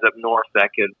there's guys up north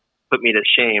that could put me to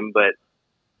shame, but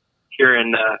here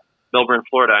in Melbourne,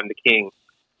 Florida, I'm the king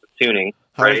of tuning.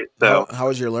 How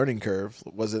was your learning curve?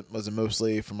 Was it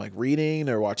mostly from like reading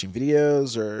or watching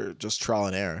videos or just trial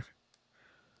and error?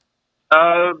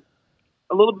 A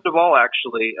little bit of all,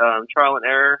 actually. Trial and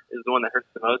error is the one that hurts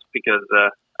the most because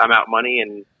I'm out money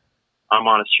and I'm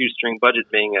on a shoestring budget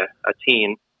being a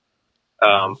teen.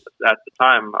 At the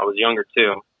time, I was younger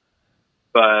too.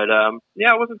 But,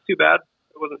 it wasn't too bad.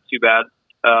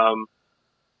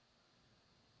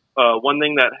 One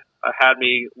thing that had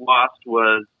me lost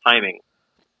was timing.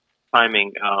 I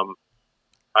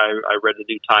read to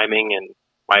do timing, and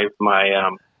my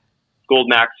Gold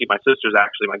Maxi, my sister's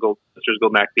Gold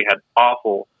Maxi had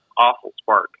awful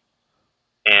spark,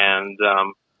 and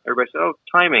everybody said, "Oh,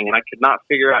 timing," and I could not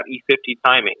figure out E50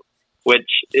 timing, which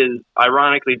is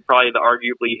ironically probably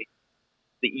arguably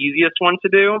the easiest one to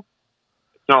do.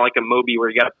 It's not like a Moby where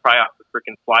you got to pry off the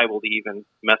freaking flywheel to even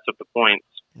mess up the points.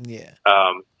 Yeah.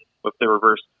 With the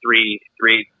reverse three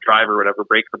drive or whatever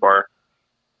breaker bar.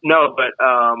 No, but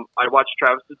I watched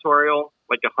Travis' tutorial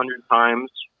like 100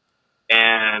 times,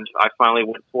 and I finally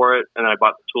went for it, and I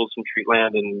bought the tools from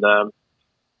Treatland, and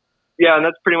and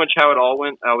that's pretty much how it all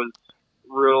went. I was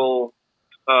real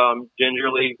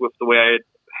gingerly with the way I had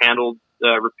handled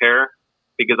repair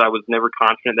because I was never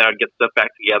confident that I'd get stuff back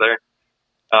together.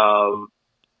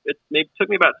 It took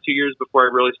me about 2 years before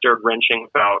I really started wrenching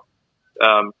about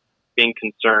being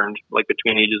concerned, like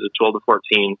between the ages of 12 to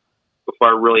 14, before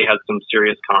I really had some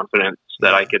serious confidence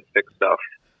that I could fix stuff.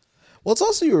 Well, it's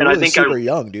also you were really super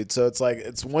young, dude. So it's like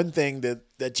it's one thing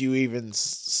that you even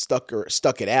stuck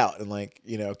it out and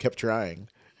kept trying.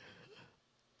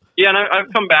 Yeah, and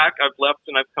I've come back. I've left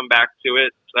and I've come back to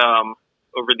it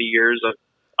over the years.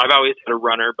 I've always had a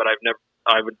runner, but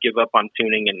I would give up on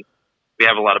tuning, and we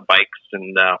have a lot of bikes,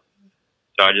 and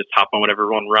so I just hop on whatever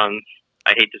one runs.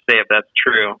 I hate to say if that's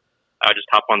true. I just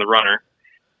hop on the runner.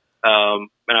 And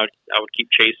I would keep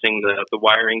chasing the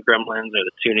wiring gremlins or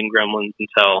the tuning gremlins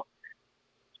until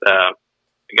I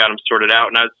got them sorted out.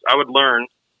 And I would learn.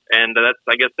 And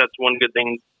I guess that's one good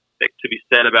thing to be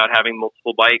said about having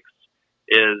multiple bikes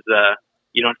is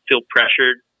you don't feel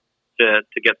pressured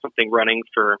to get something running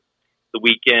for the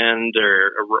weekend or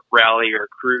a rally or a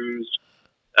cruise.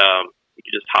 You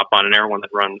can just hop on an air one that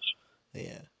runs.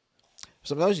 Yeah.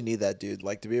 Sometimes you need that, dude,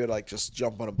 to be able to just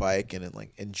jump on a bike and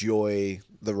enjoy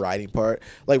the riding part.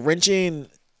 Wrenching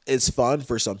is fun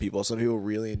for some people. Some people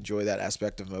really enjoy that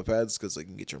aspect of mopeds because they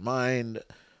can get your mind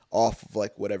off of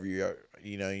like whatever you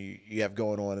have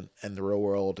going on in the real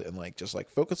world, and like just like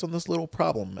focus on this little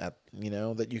problem that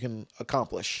you can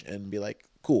accomplish, and be like,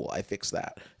 cool, I fixed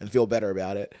that, and feel better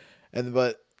about it.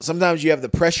 But sometimes you have the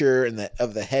pressure and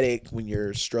of the headache when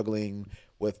you're struggling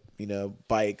with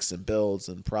bikes and builds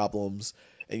and problems,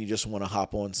 and you just want to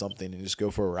hop on something and just go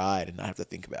for a ride and not have to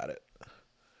think about it.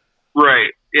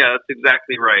 Right. Yeah, that's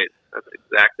exactly right.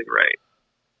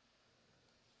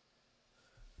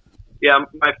 Yeah,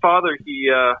 my father, he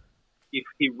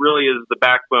really is the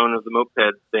backbone of the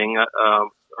moped thing,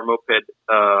 or moped,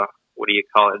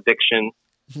 addiction.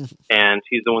 And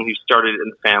he's the one who started it in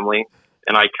the family,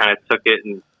 and I kind of took it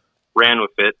and ran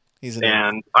with it.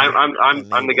 I'm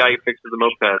the guy who fixes the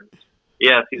mopeds.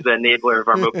 Yes, he's the enabler of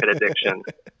our moped addiction.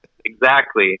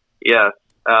 Exactly. Yes.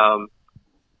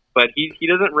 But he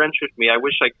doesn't wrench with me. I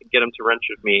wish I could get him to wrench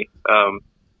with me.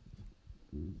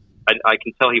 I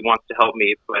can tell he wants to help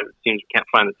me, but it seems we can't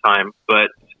find the time.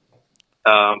 But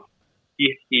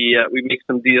we make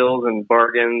some deals and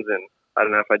bargains, and I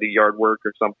don't know if I do yard work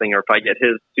or something, or if I get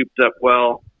his souped up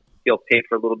well, he'll pay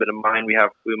for a little bit of mine. We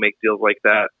make deals like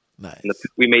that. Nice. And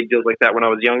we made deals like that when I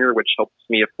was younger, which helps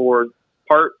me afford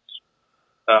parts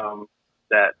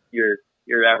that your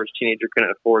average teenager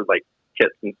couldn't afford, like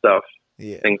kits and stuff,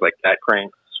 things like that,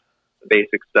 cranks,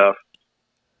 basic stuff.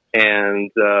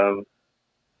 And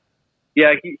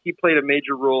he played a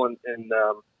major role in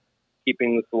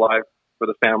keeping this alive for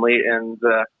the family. And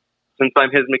since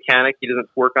I'm his mechanic, he doesn't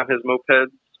work on his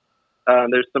mopeds.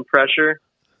 There's some pressure,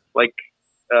 like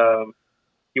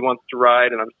he wants to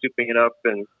ride, and I'm souping it up,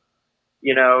 and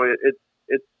it's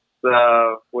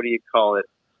what do you call it?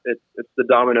 It's the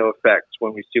domino effect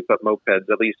when we soup up mopeds.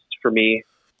 At least for me,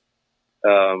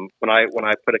 when I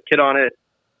put a kit on it,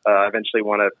 I eventually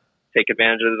want to take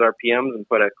advantage of those RPMs and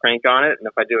put a crank on it. And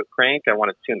if I do a crank, I want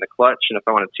to tune the clutch. And if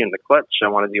I want to tune the clutch, I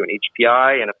want to do an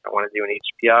HPI. And if I want to do an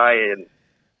HPI, and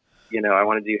I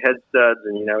want to do head studs,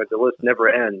 and the list never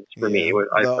ends for me.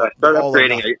 I started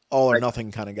upgrading all or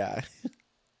nothing kind of guy.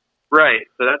 Right.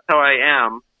 So that's how I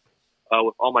am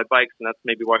with all my bikes, and that's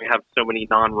maybe why we have so many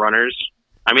non-runners.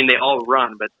 I mean, they all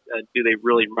run, but do they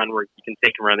really run where you can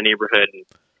take them around the neighborhood and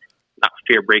not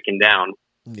fear breaking down?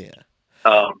 Yeah.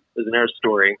 There's another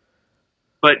story.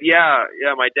 But yeah,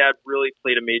 my dad really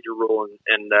played a major role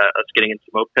in us getting into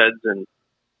mopeds, and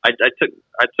I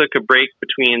took a break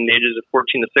between the ages of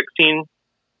 14 to 16.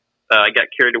 I got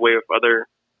carried away with other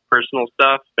personal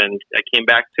stuff, and I came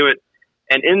back to it.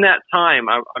 And in that time,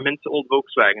 I'm into old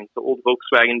Volkswagens, so old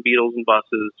Volkswagen Beetles and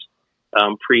buses,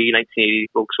 pre-1980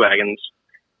 Volkswagens.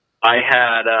 I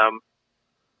had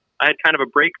kind of a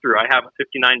breakthrough. I have a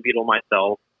 59 Beetle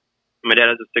myself. My dad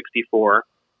has a 64,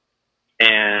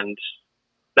 and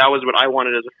that was what I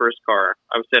wanted as a first car.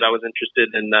 I said I was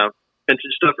interested in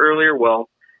vintage stuff earlier. Well,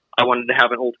 I wanted to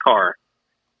have an old car,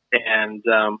 and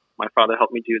my father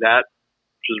helped me do that,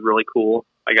 which was really cool.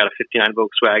 I got a 59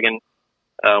 Volkswagen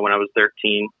when I was 12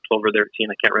 or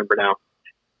 13. I can't remember now.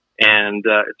 And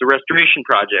it's a restoration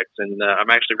project, and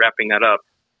I'm actually wrapping that up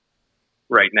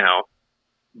right now.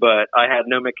 But I had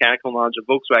no mechanical knowledge of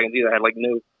Volkswagens either. I had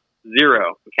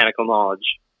zero mechanical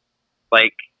knowledge.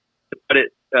 Like, to put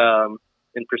it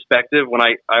in perspective, when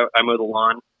I mow the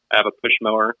lawn, I have a push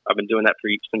mower. I've been doing that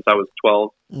since I was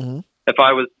 12. Mm-hmm. If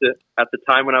I was at the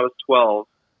time when I was 12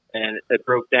 and it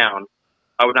broke down,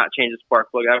 I would not change the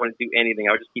spark plug. I wouldn't do anything.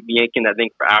 I would just keep yanking that thing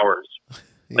for hours.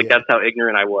 That's how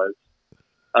ignorant I was.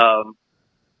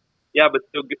 But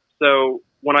so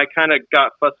when I kind of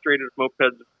got frustrated with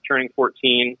mopeds turning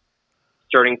 14,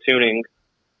 starting tuning,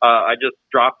 I just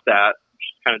dropped that,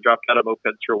 just kind of dropped out of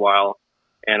mopeds for a while,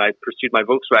 and I pursued my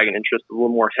Volkswagen interest a little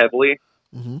more heavily.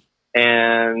 Mm-hmm.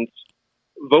 And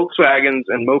Volkswagens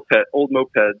and old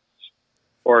mopeds,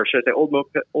 or should I say old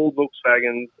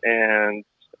Volkswagens and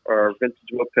or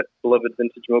beloved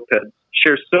vintage mopeds,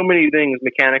 share so many things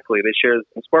mechanically. They share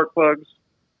some spark plugs.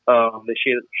 They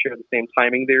share the same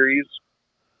timing theories,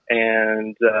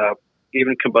 and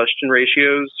even combustion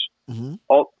ratios. Mm-hmm.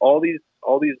 All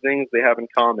these things they have in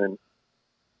common.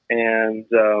 And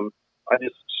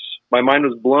my mind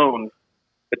was blown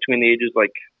between the ages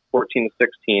 14 to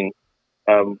 16,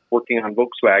 working on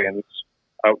Volkswagens.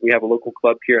 We have a local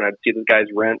club here, and I'd see the guys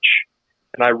wrench,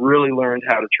 and I really learned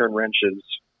how to turn wrenches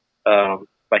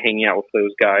by hanging out with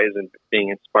those guys and being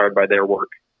inspired by their work.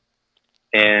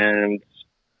 And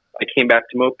I came back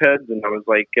to mopeds, and I was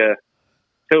like a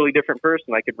totally different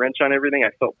person. I could wrench on everything.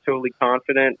 I felt totally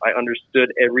confident. I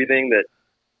understood everything that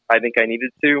I think I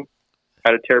needed to,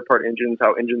 how to tear apart engines,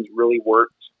 how engines really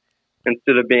worked,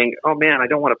 instead of being, oh man, I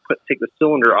don't want to take the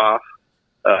cylinder off.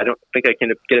 I don't think I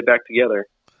can get it back together,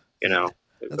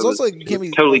 It's also like you can't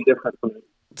be totally different from me.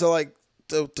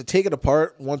 To take it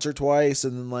apart once or twice,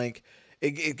 and then like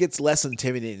it gets less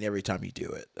intimidating every time you do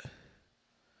it.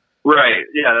 Right.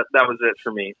 Yeah, that was it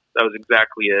for me. That was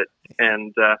exactly it.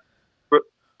 And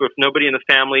with nobody in the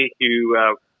family who,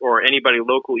 or anybody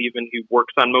local even, who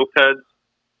works on mopeds,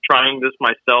 trying this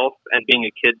myself and being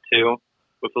a kid too,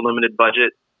 with a limited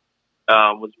budget,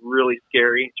 was really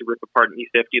scary to rip apart an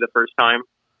E50 the first time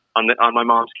on my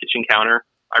mom's kitchen counter,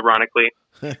 ironically.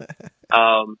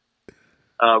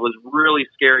 Was really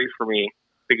scary for me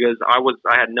because I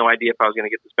had no idea if I was going to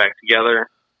get this back together.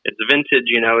 It's vintage,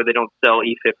 they don't sell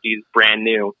E50s brand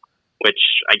new, which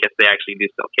I guess they actually do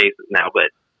sell cases now,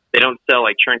 but they don't sell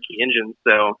like turnkey engines.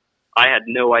 So I had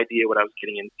no idea what I was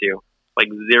getting into, like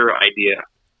zero idea.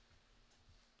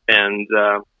 And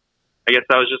I guess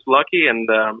I was just lucky, and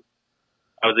I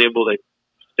was able to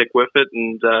stick with it,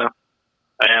 and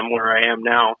I am where I am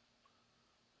now.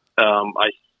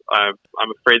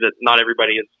 I'm afraid that not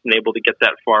everybody has been able to get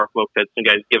that far with mopeds. Some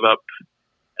guys give up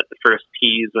at the first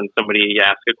tease when somebody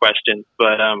asks a question.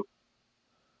 But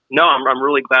no, I'm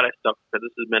really glad I stuck with it.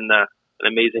 This has been an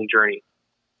amazing journey.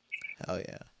 Hell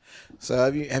yeah! So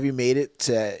have you made it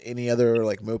to any other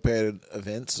like moped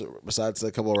events besides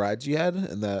the couple of rides you had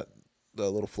in the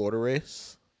little Florida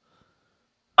race?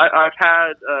 I've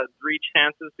had 3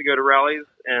 chances to go to rallies,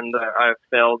 and I've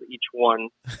failed each one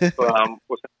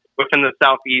within the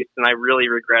Southeast, and I really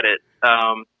regret it.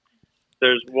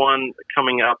 There's one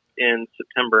coming up in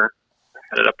September. I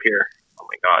had it up here. Oh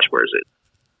my gosh, where is it?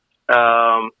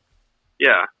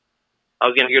 Yeah, I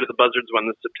was going to go to the Buzzards one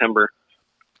this September.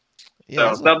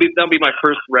 Yeah, so that'll be my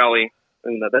first rally,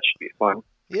 and that should be fun.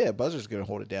 Yeah, Buzzard's gonna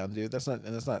hold it down, dude. That's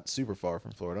not super far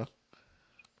from Florida.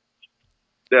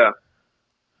 Yeah.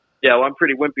 Yeah, well, I'm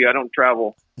pretty wimpy. I don't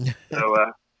travel, so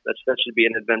that should be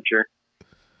an adventure.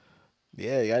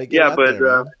 Yeah, you gotta get out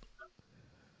there.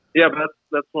 But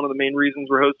that's one of the main reasons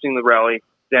we're hosting the rally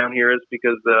down here is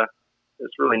because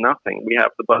it's really nothing. We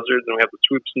have the Buzzards and we have the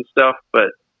swoops and stuff,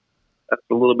 but that's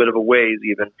a little bit of a ways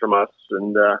even from us,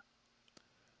 and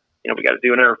we got to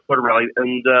do an Florida rally.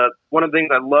 And one of the things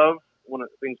I love, one of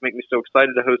the things that make me so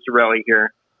excited to host a rally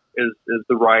here is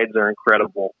the rides are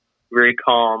incredible. Very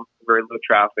calm, very low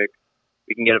traffic.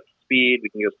 We can get up to speed, we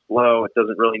can go slow. It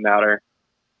doesn't really matter.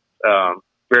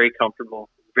 Very comfortable,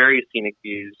 very scenic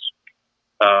views.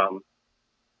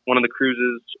 One of the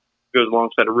cruises goes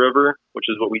alongside a river, which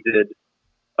is what we did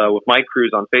with my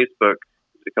cruise on Facebook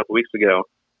a couple weeks ago.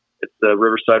 It's the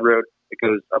Riverside Road. It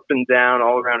goes up and down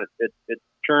all around. It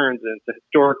turns, and it's a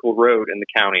historical road in the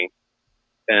county.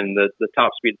 And the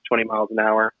top speed is 20 miles an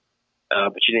hour.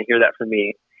 But you didn't hear that from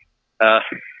me.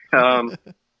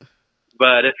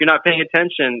 But if you're not paying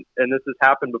attention, and this has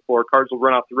happened before, cars will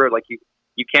run off the road. Like you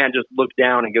can't just look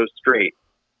down and go straight.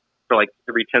 For like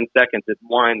every 10 seconds, it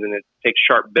winds and it takes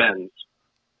sharp bends.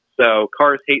 So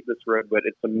cars hate this road, but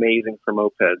it's amazing for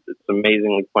mopeds. It's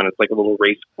amazingly fun. It's like a little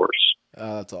race course.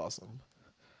 Oh, that's awesome.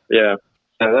 Yeah.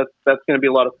 So that's going to be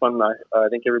a lot of fun. I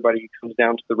think everybody who comes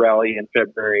down to the rally in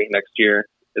February next year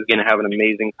is going to have an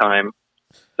amazing time.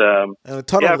 And a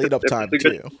ton of lead up time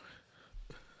too.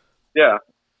 Yeah.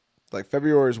 Like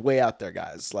February is way out there,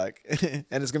 guys. Like, and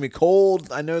it's gonna be cold.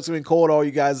 I know it's gonna be cold. All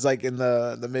you guys like in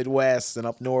the Midwest and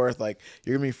up north, like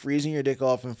you're gonna be freezing your dick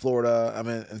off in Florida. I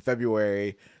mean, in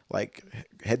February, like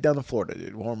head down to Florida,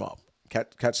 dude. Warm up,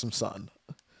 catch some sun.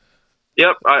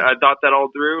 Yep, I thought that all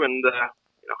through, and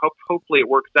hopefully it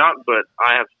works out. But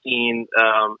I have seen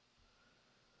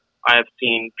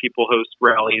people host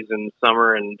rallies in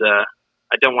summer, and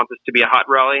I don't want this to be a hot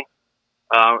rally.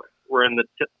 We're in the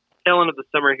tail end of the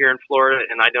summer here in Florida,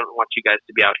 and I don't want you guys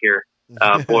to be out here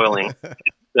boiling.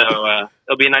 So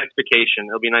it'll be a nice vacation.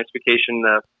 It'll be a nice vacation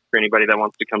for anybody that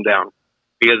wants to come down.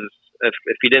 Because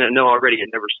if you didn't know already, it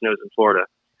never snows in Florida.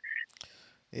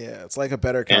 Yeah, it's like a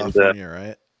better California,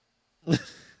 right?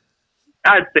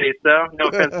 I'd say so. No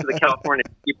offense to the California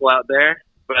people out there,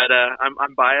 but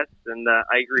I'm biased, and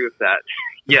I agree with that.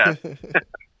 Yeah.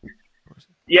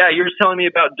 Yeah, you were telling me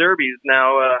about derbies.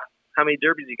 Now, how many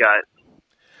derbies you got?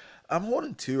 I'm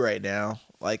holding 2 right now.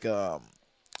 Like, I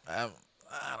don't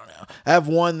know. I have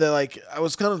one that, like, I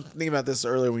was kind of thinking about this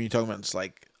earlier when you were talking about just,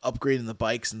 like, upgrading the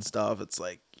bikes and stuff. It's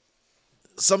like,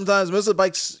 sometimes most of the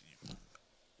bikes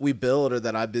we build or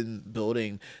that I've been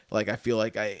building, like, I feel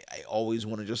like I always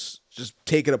want to just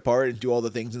take it apart and do all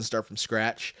the things and start from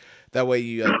scratch. That way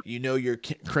you know your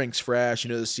crank's fresh, you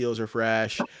know the seals are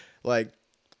fresh. Like,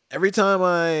 every time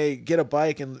I get a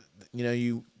bike and,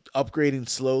 you upgrading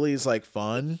slowly is like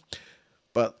fun,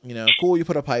 but cool, you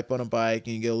put a pipe on a bike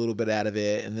and you get a little bit out of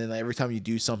it, and then every time you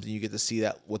do something you get to see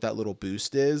what that little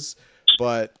boost is.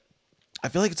 But I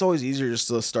feel like it's always easier just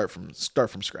to start from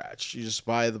scratch. You just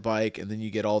buy the bike and then you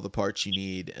get all the parts you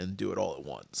need and do it all at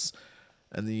once.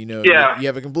 And then you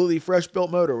have a completely fresh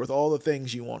built motor with all the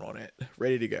things you want on it,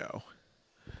 ready to go.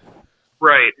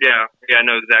 Right. Yeah. Yeah. I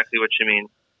know exactly what you mean.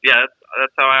 Yeah.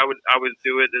 That's how I would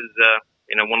do it. Is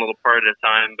one little part at a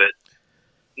time. But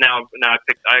now I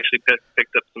actually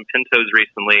picked up some Pintos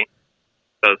recently.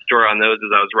 So the story on those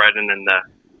is I was riding and the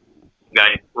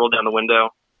guy rolled down the window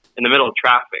in the middle of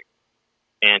traffic,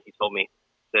 and he told me,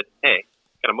 said, "Hey,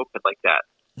 got a moped like that.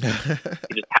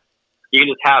 You can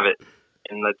just have it."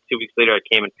 And 2 weeks later, I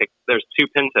came and there's 2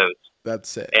 Pintos.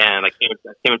 That's it. And I came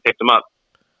and picked them up.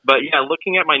 But yeah,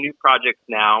 looking at my new projects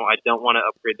now, I don't want to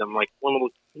upgrade them. Like one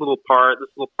little part,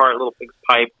 little fixed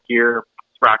pipe, gear,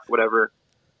 sprocket, whatever.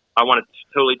 I want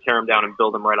to totally tear them down and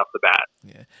build them right off the bat.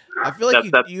 Yeah, I feel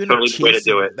like that's you end totally up the way to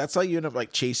do it. That's how you end up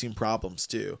like chasing problems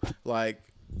too. Like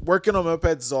working on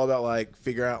mopeds is all about like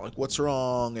figuring out like what's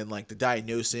wrong and like the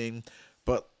diagnosing.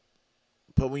 But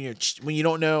when you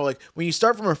don't know, like when you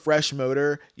start from a fresh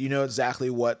motor, you know exactly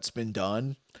what's been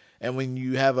done. And when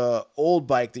you have a old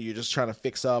bike that you're just trying to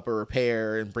fix up or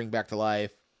repair and bring back to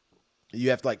life,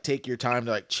 you have to like take your time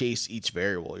to like chase each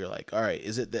variable. You're like, all right,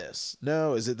 is it this?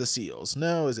 No. Is it the seals?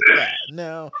 No. Is it that?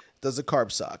 No. Does the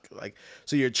carb suck? Like,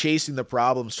 so you're chasing the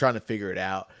problems, trying to figure it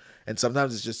out. And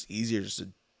sometimes it's just easier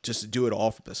just to do it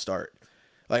all from the start.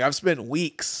 Like I've spent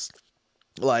weeks,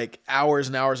 like hours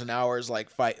and hours and hours, like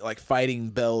fighting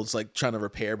builds, like trying to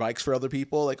repair bikes for other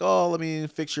people. Like, oh, let me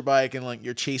fix your bike. And like,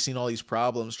 you're chasing all these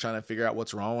problems, trying to figure out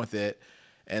what's wrong with it.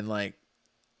 And like,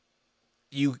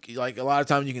 a lot of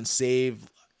times you can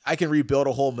I can rebuild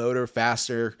a whole motor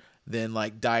faster than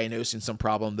like diagnosing some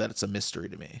problem that it's a mystery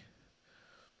to me.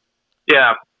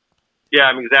 Yeah. Yeah.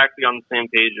 I'm exactly on the same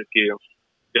page with you.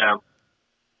 Yeah.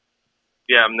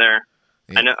 Yeah. I'm there.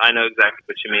 Yeah. I know exactly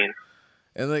what you mean.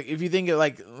 And like, if you think of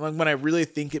like when I really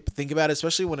think about it,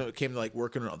 especially when it came to like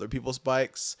working on other people's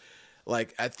bikes,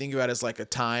 like I think about it as like a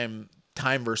time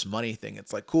versus money thing.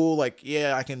 It's like, cool. Like,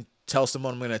 yeah, I can tell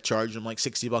someone I'm going to charge them like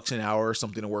 $60 an hour or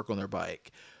something to work on their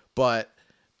bike, but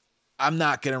I'm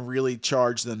not going to really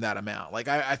charge them that amount. Like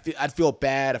I'd feel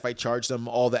bad if I charged them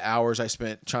all the hours I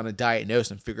spent trying to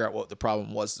diagnose and figure out what the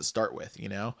problem was to start with, you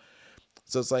know?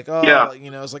 So it's like,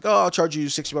 it's like, I'll charge you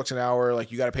 $60 an hour.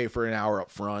 Like you got to pay for an hour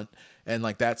up front. And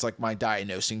like, that's like my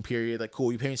diagnosing period. Like,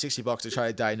 cool, you pay me $60 to try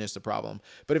to diagnose the problem.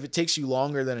 But if it takes you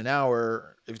longer than an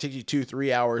hour, if it takes you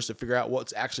 2-3 hours to figure out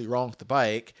what's actually wrong with the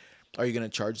bike, are you going to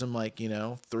charge them like,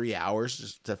 3 hours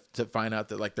just to find out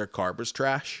that like their carb was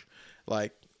trash?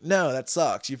 Like, no, that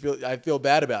sucks. I feel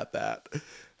bad about that.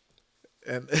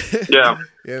 And yeah,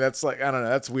 that's like, I don't know.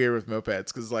 That's weird with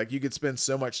mopeds. Cause like you could spend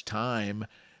so much time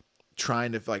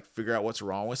trying to like figure out what's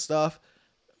wrong with stuff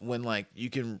when like you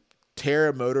can tear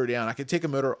a motor down. I could take a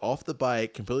motor off the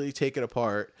bike, completely take it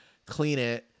apart, clean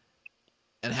it,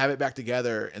 and have it back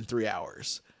together in 3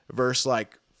 hours versus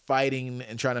like fighting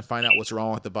and trying to find out what's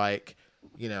wrong with the bike,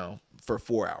 for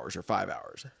 4 hours or 5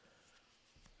 hours.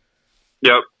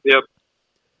 Yep.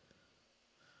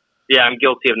 Yeah, I'm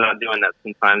guilty of not doing that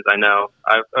sometimes. I know.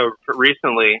 I've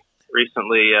recently,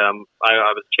 I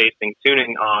was chasing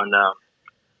tuning on a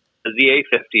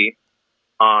ZA50.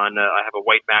 I have a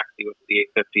white Maxi with the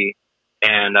ZA50,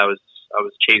 and I was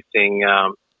chasing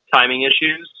timing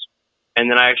issues,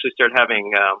 and then I actually started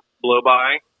having blow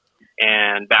by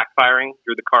and backfiring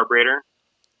through the carburetor.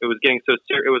 It was getting so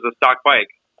it was a stock bike.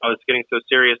 I was getting so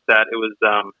serious that it was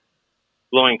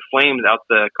blowing flames out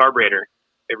the carburetor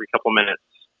every couple minutes.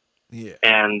 Yeah.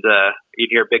 And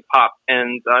you'd hear a big pop,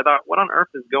 and I thought, what on earth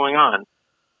is going on?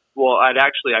 Well, I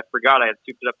forgot I had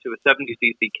souped it up to a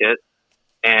 70cc kit,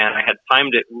 and I had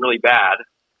timed it really bad.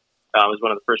 It was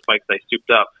one of the first bikes I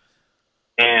souped up.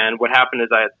 And what happened is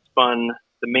I had spun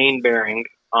the main bearing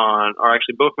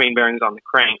both main bearings on the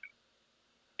crank,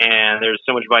 and there's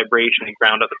so much vibration it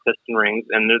ground up the piston rings,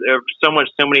 and there so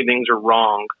many things are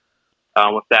wrong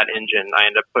with that engine. I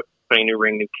ended up putting new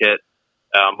ring, new kit,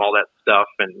 all that stuff,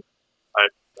 and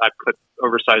I put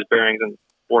oversized bearings and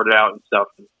bored it out and stuff.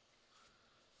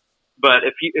 But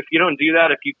if you don't do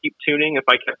that, if you keep tuning, if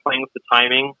I kept playing with the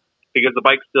timing, because the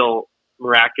bike still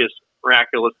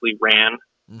miraculously ran,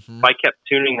 if I kept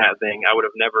tuning that thing, I would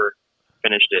have never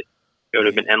finished it. It would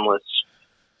have been endless.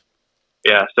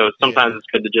 Yeah, so sometimes it's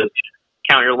good to just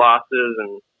count your losses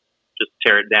and just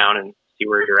tear it down and see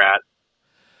where you're at.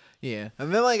 Yeah,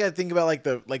 and then like I think about like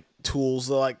the tools,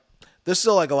 like there's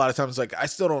still like a lot of times like I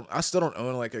still don't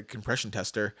own like a compression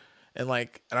tester, and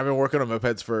I've been working on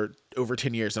mopeds for over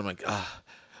 10 years. And I'm like,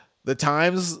 the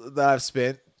times that I've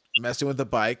spent messing with the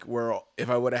bike, where if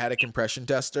I would have had a compression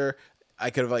tester, I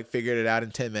could have like figured it out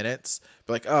in 10 minutes.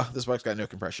 But like, oh, this bike's got no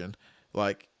compression.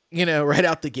 Like, you know, right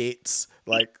out the gates.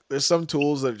 Like, there's some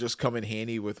tools that just come in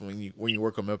handy with when you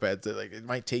work on mopeds. That, like, it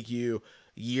might take you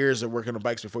years of working on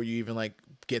bikes before you even like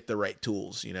get the right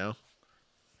tools. You know?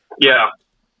 Yeah.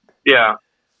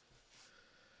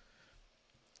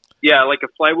 Like a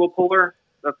flywheel puller.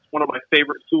 That's one of my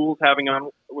favorite tools having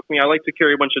on with me. I like to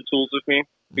carry a bunch of tools with me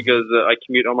because I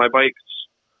commute on my bikes,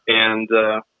 and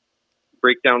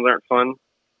breakdowns aren't fun,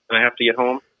 and I have to get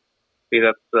home. See,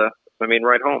 that's my main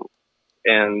ride home.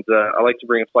 And I like to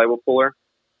bring a flywheel puller.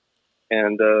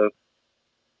 And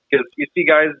because you see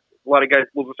a lot of guys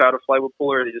live without a flywheel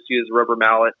puller. They just use a rubber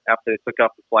mallet after they took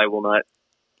off the flywheel nut.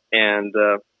 And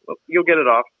you'll get it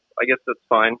off. I guess that's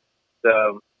fine.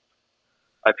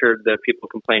 I've heard that people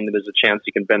complain that there's a chance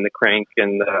you can bend the crank,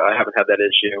 and I haven't had that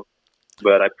issue.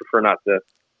 But I prefer not to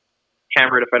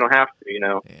hammer it if I don't have to, you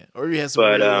know. Yeah. Or you have some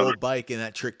really old bike and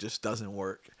that trick just doesn't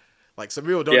work. Like, some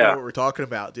people don't know what we're talking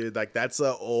about, dude. Like, that's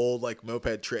an old like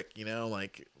moped trick, you know.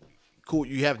 Like, cool,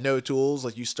 you have no tools.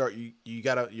 Like, you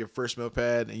got your first moped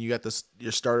and you got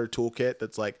your starter toolkit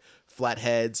that's like flat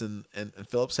heads and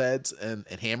Phillips heads and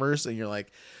hammers, and you're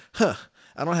like,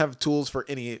 I don't have tools for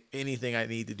anything I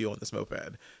need to do on this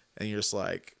moped. And you're just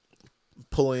like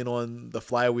pulling on the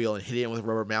flywheel and hitting it with a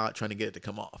rubber mallet trying to get it to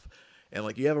come off. And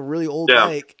like, you have a really old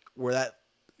bike where that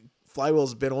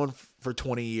flywheel's been on for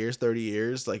 20 years, 30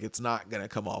 years. Like, it's not going to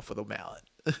come off with a mallet.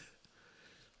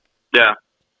 Yeah.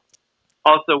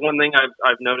 Also, one thing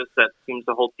I've noticed that seems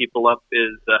to hold people up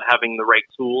is having the right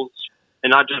tools.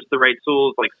 And not just the right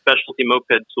tools, like specialty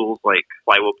moped tools like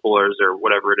flywheel pullers or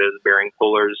whatever it is, bearing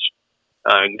pullers,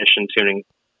 ignition tuning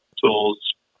tools,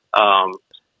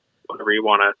 whatever you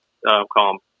want to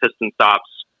call them, piston stops.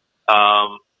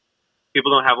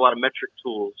 People don't have a lot of metric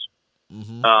tools.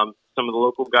 Mm-hmm. Some of the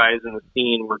local guys in the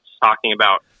scene were just talking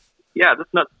about, this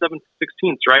nut's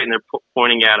 7/16, right? And they're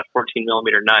pointing at a 14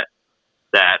 millimeter nut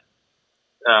that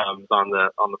is on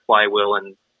the flywheel,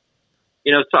 and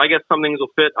you know, so I guess some things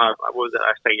will fit. What was it?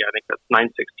 I think that's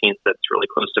 9/16. That's really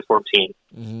close to 14.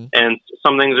 Mm-hmm. And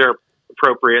some things are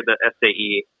appropriate, the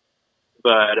SAE.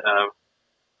 But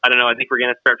I don't know. I think we're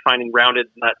going to start finding rounded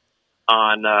nuts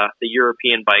on the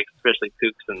European bikes, especially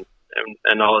Kooks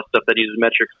and all the stuff that uses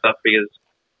metric stuff, because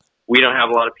we don't have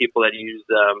a lot of people that use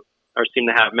or seem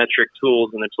to have metric tools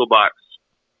in their toolbox.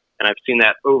 And I've seen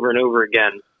that over and over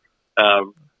again.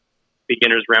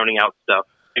 Beginners rounding out stuff.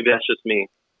 Maybe that's just me.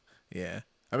 Yeah,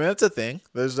 I mean, that's a thing.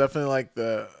 There's definitely like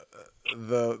the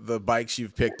bikes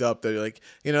you've picked up that are like,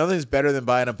 you know, nothing's better than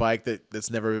buying a bike that's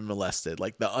never been molested.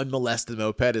 Like, the unmolested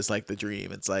moped is like the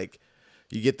dream. It's like,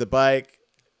 you get the bike,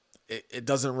 it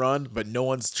doesn't run, but no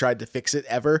one's tried to fix it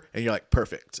ever, and you're like,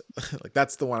 perfect. Like,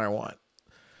 that's the one I want.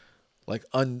 Like,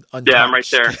 untouched. Yeah, I'm right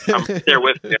there. I'm there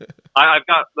with you. I've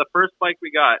got the first bike we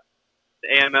got,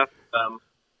 the AMF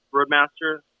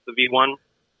Roadmaster, the V1.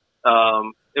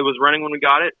 It was running when we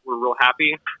got it. We're real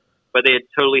happy, but they had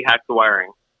totally hacked the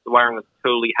wiring. The wiring was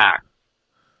totally hacked.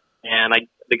 And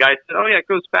the guy said, "Oh yeah, it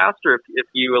goes faster if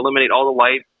you eliminate all the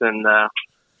lights and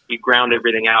you ground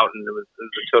everything out." And it was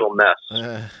a total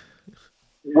mess.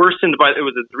 Worsened by, it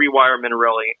was a 3-wire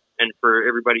Minarelli, and for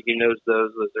everybody who knows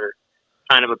those are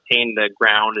kind of a pain to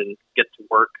ground and get to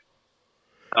work.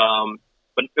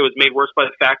 But it was made worse by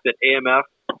the fact that AMF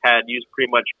had used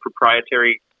pretty much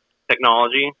proprietary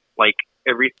technology, like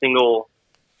every single,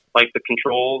 like the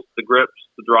controls, the grips,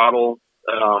 the throttle,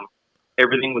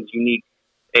 everything was unique.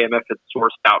 AMF had sourced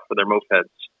out for their mopeds,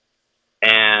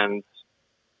 and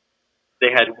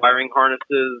they had wiring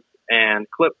harnesses and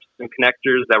clips and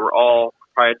connectors that were all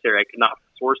proprietary. I could not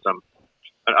source them.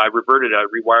 I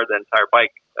rewired the entire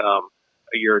bike a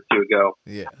year or two ago.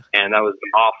 Yeah, and that was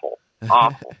awful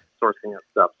sourcing that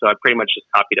stuff. So I pretty much just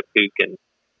copied a Pook, and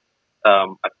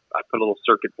I put a little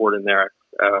circuit board in there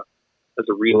as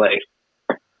a relay.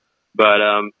 But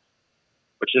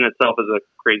which in itself is a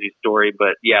crazy story.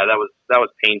 But yeah, that was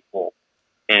painful,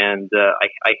 and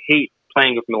I hate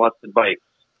playing with molested bikes.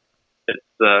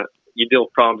 It's you deal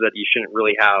with problems that you shouldn't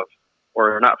really have,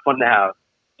 or are not fun to have.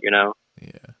 You know.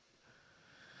 Yeah.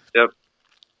 Yep.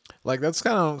 Like, that's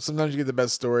kind of, sometimes you get the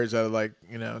best stories out of, like,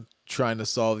 you know, trying to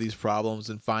solve these problems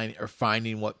and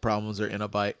finding what problems are in a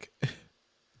bike.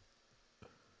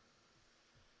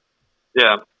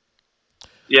 Yeah.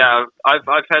 Yeah.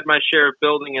 I've had my share of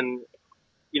building, and,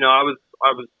 you know, I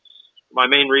was, my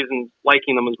main reason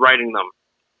liking them was riding them,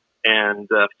 and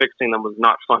fixing them was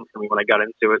not fun for me when I got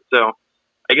into it. So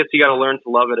I guess you got to learn to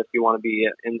love it if you want to be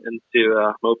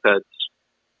into mopeds.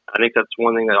 I think that's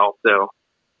one thing that also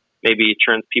maybe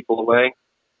turns people away.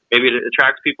 Maybe it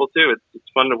attracts people too. It's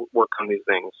fun to work on these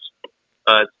things.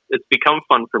 It's become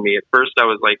fun for me. At first, I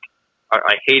was like,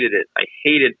 I hated it. I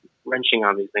hated wrenching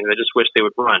on these things. I just wish they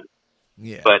would run.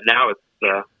 Yeah. But now it's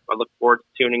I look forward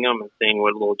to tuning them and seeing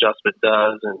what a little adjustment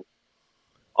does and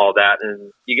all that.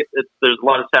 And there's a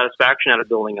lot of satisfaction out of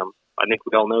building them. I think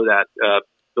we all know that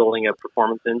building a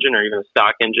performance engine or even a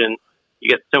stock engine, you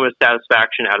get so much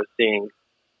satisfaction out of seeing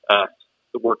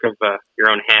the work of your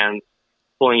own hands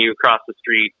pulling you across the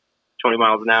street 20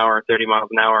 miles an hour, 30 miles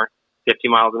an hour, 50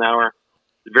 miles an hour.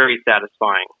 It's very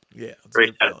satisfying. Yeah.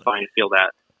 Very satisfying to feel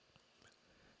that.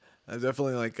 I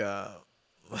definitely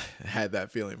had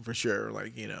that feeling for sure.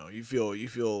 Like, you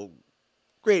feel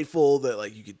grateful that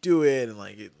like you could do it, and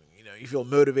like you feel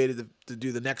motivated to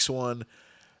do the next one.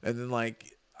 And then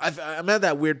like I'm at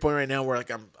that weird point right now where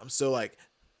like I'm so like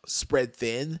spread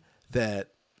thin that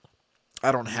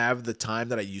I don't have the time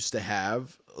that I used to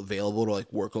have available to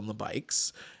like work on the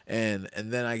bikes. And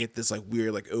then I get this like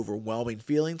weird, like overwhelming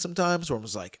feeling sometimes where I'm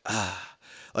just like,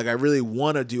 like I really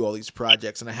want to do all these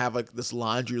projects, and I have like this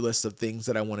laundry list of things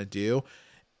that I want to do,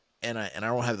 and I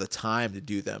don't have the time to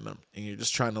do them. And you're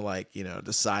just trying to like,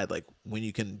 decide like when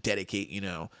you can dedicate,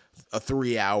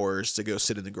 3 hours to go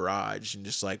sit in the garage and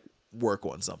just like work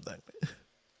on something.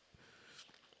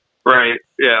 Right.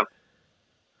 Yeah.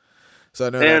 So I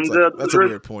know that's a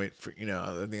weird point for,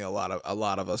 I think a lot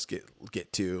of us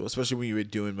get to, especially when you've been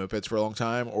doing mopeds for a long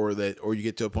time, or you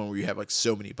get to a point where you have like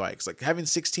so many bikes, like having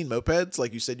 16 mopeds,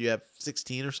 like you said, you have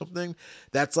 16 or something.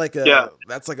 That's like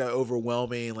that's like an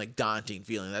overwhelming, like daunting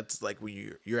feeling. That's like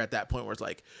when you're at that point where it's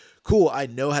like, cool, I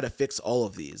know how to fix all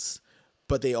of these,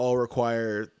 but they all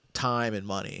require time and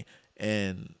money.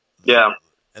 And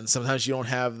and sometimes you don't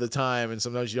have the time, and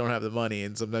sometimes you don't have the money,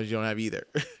 and sometimes you don't have either.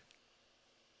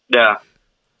 Yeah.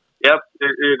 Yep.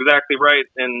 You're exactly right.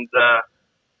 And,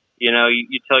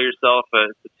 you tell yourself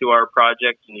it's a 2-hour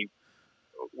project, and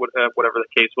whatever the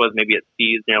case was, maybe it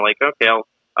seized, and you're like, okay,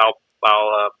 I'll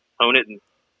hone it and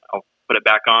I'll put it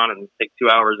back on and take 2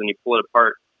 hours, and you pull it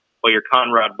apart. Well, your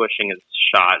conrod bushing is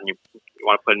shot, and you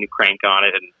want to put a new crank on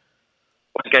it. And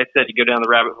like I said, you go down the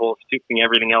rabbit hole of souping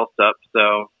everything else up.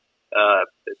 So,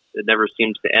 it never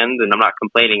seems to end, and I'm not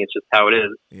complaining. It's just how it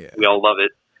is. Yeah. We all love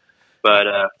it. But,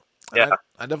 yeah,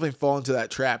 I definitely fall into that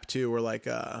trap too, where like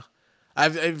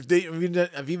I've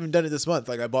even done it this month.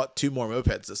 Like I bought 2 more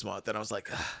mopeds this month, and I was like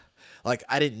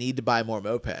I didn't need to buy more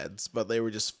mopeds, but they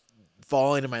were just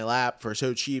falling in my lap for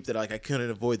so cheap that like I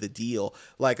couldn't avoid the deal.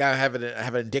 Like I have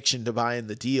an addiction to buying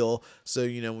the deal, so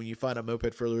when you find a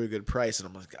moped for a really good price, and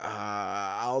I'm like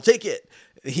I'll take it,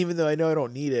 even though I know I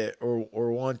don't need it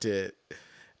or want it.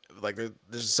 Like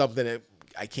there's something that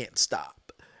I can't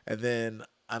stop, and then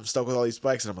I'm stuck with all these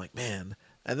bikes, and I'm like, man.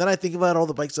 And then I think about all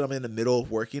the bikes that I'm in the middle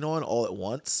of working on all at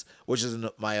once, which is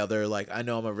my other, like, I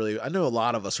know a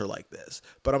lot of us are like this,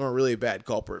 but I'm a really bad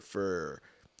culprit for,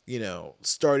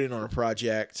 starting on a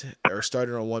project or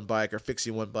starting on one bike or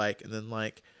fixing one bike, and then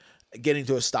like getting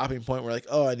to a stopping point where like,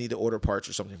 oh, I need to order parts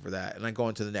or something for that. And I go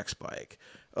into the next bike.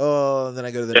 Oh, and then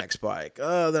I go to the next bike.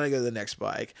 Oh, then I go to the next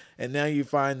bike. And now you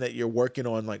find that you're working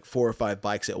on like 4 or 5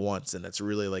 bikes at once, and it's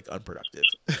really like unproductive.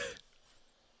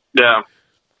 Yeah.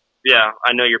 Yeah.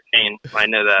 I know your pain. I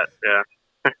know that.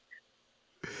 Yeah.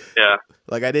 Yeah.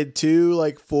 Like I did 2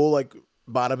 like full like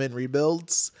bottom end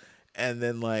rebuilds, and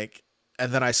then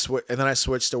I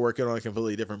switched to working on a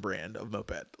completely different brand of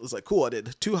moped. It was like, cool, I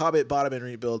did 2 Hobbit bottom end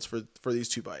rebuilds for these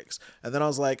 2 bikes. And then I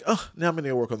was like, oh, now I'm going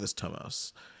to work on this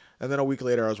Tomos. And then a week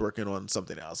later I was working on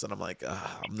something else, and I'm like,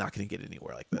 I'm not going to get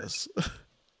anywhere like this.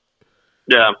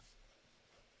 Yeah.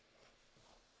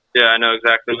 Yeah, I know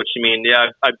exactly what you mean. Yeah,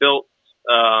 I built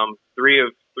 3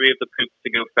 of the Poops to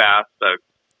go fast,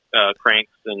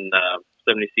 cranks and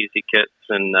 70cc kits,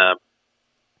 and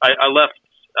I left.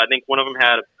 I think one of them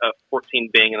had a 14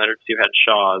 Bing, and the other 2 had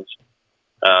Shaw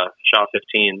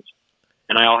 15s,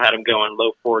 and I all had them going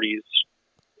low 40s,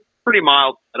 pretty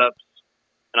mild setups.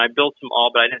 And I built them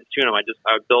all, but I didn't tune them. I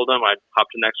would build them. I'd hop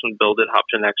to the next one, build it, hop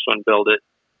to the next one, build it,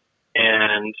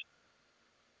 and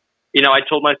I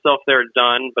told myself they were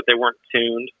done, but they weren't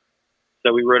tuned.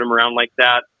 So we rode them around like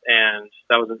that, and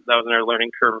that was another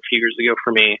learning curve a few years ago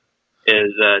for me,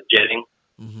 is jetting.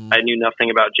 Mm-hmm. I knew nothing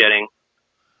about jetting,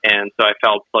 and so I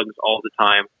fouled plugs all the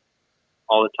time.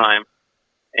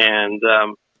 And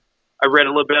I read a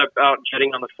little bit about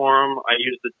jetting on the forum. I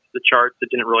used the charts. It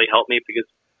didn't really help me, because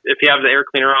if you have the air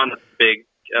cleaner on, that's a big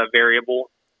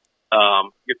variable.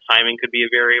 Your timing could be a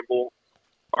variable,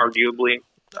 arguably.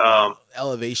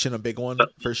 Elevation, a big one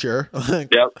for sure.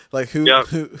 Yep. Like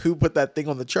who put that thing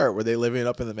on the chart? Were they living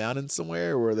up in the mountains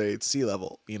somewhere, or were they at sea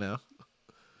level? Yeah,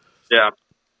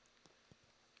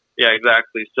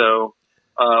 exactly. So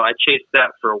I chased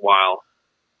that for a while,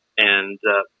 And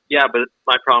but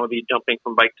my problem would be jumping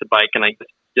from bike to bike, and I guess it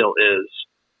still is.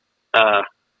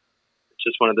 It's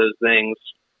just one of those things.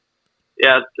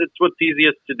 Yeah, it's what's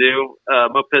easiest to do.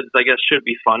 Mopeds, I guess, should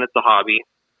be fun. It's a hobby.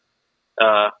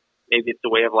 Maybe it's a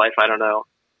way of life. I don't know.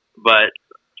 But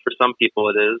for some people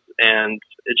it is. And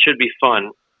it should be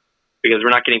fun because we're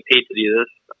not getting paid to do this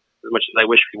as much as I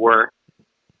wish we were.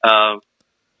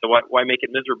 So why make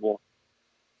it miserable?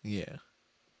 Yeah.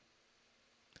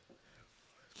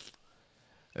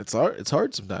 It's hard. It's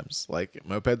hard sometimes. Like,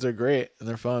 mopeds are great and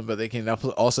they're fun, but they can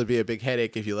also be a big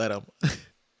headache if you let them.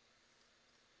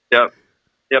 Yep,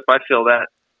 I feel that.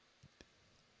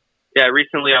 Yeah,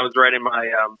 recently I was riding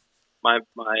my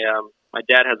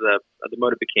dad has the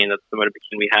Motobikine. That's the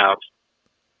Motobikine we have,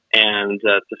 and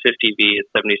it's a 50V.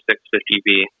 It's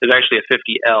 7650V. There's actually a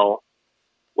 50L,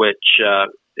 which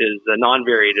is a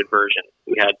non-variated version.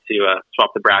 We had to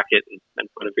swap the bracket and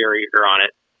put a variator on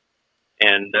it,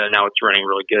 and now it's running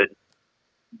really good.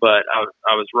 But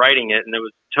I was riding it, and it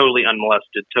was totally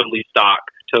unmolested, totally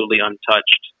stock, totally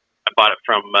untouched. I bought it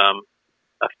from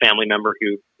a family member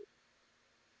who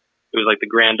it was like the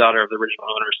granddaughter of the original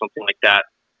owner or something like that.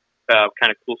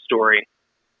 Kind of cool story.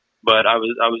 But I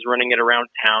was running it around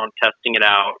town, testing it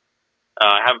out.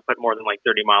 I haven't put more than like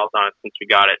 30 miles on it since we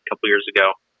got it a couple years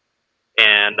ago.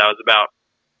 And I was about,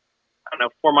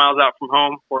 4 miles out from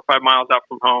home, 4 or 5 miles out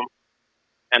from home.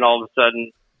 And all of a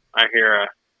sudden I hear a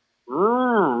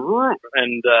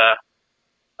and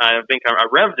I think I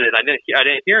revved it. I didn't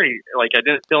hear any, like, I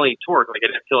didn't feel any torque. Like, I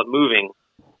didn't feel it moving.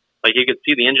 Like, you could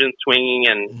see the engine swinging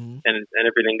and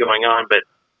everything going on, but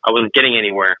I wasn't getting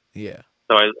anywhere. Yeah.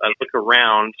 So I look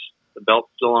around, the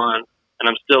belt's still on, and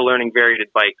I'm still learning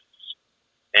variated bikes,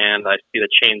 and I see the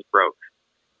chains broke.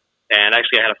 And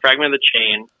actually, I had a fragment of the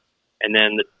chain, and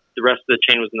then the rest of the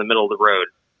chain was in the middle of the road.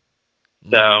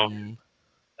 So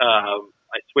I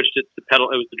switched it to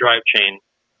pedal. It was the drive chain.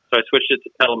 So I switched it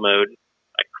to pedal mode.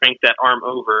 I cranked that arm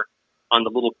over on the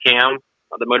little cam.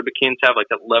 The Motobikines have like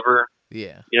that lever.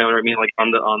 Yeah. You know what I mean? Like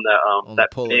on that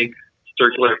big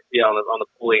circular, on the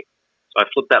pulley. So I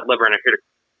flipped that lever and I heard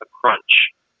a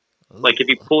crunch. Ooh. Like if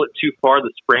you pull it too far,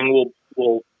 the spring will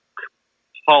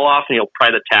fall off and you'll pry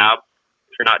the tab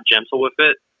if you're not gentle with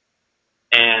it.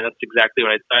 And that's exactly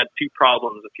what I had 2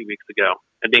 problems a few weeks ago.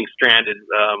 And being stranded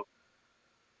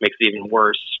makes it even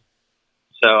worse.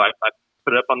 So I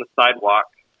put it up on the sidewalk.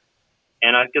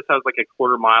 And I guess I was like a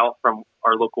quarter mile from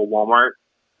our local Walmart.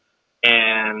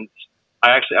 And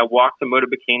I walked the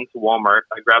Motobikine to Walmart.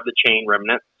 I grabbed the chain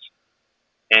remnants.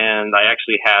 And I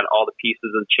actually had all the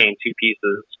pieces of the chain, 2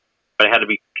 pieces. But it had to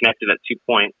be connected at 2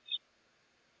 points.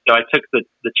 So I took the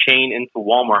chain into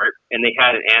Walmart. And they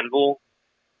had an anvil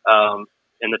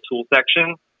in the tool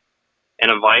section. And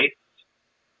a vise.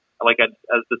 Like as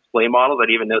display models. I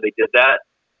didn't even know they did that.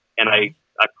 And I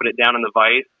put it down in the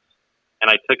vise. And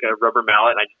I took a rubber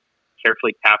mallet and I just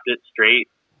carefully tapped it straight.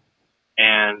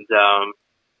 And I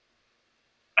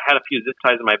had a few zip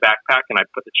ties in my backpack, and I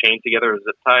put the chain together with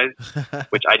zip ties,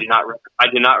 which I do not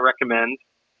recommend.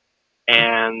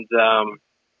 And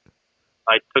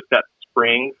I took that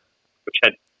spring, which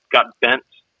had got bent,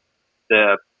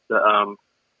 the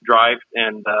drive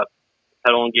and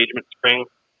pedal engagement spring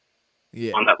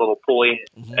on that little pulley,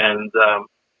 and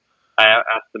I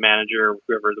asked the manager,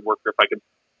 whoever the worker, if I could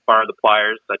borrow the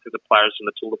pliers. I took the pliers from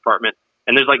the tool department,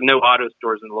 and there's like no auto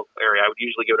stores in the local area. I would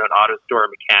usually go to an auto store, a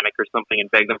mechanic or something, and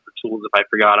beg them for tools if I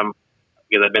forgot them,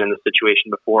 because I've been in this situation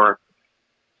before.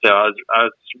 So I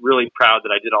was really proud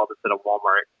that I did all this at a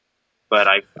Walmart, but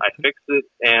I fixed it,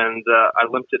 and I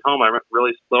limped it home. I went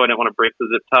really slow. I didn't want to break the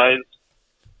zip ties,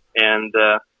 and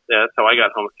that's how I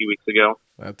got home a few weeks ago.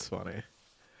 That's funny.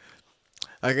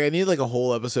 Like, I need like a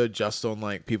whole episode just on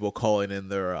like people calling in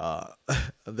their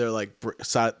like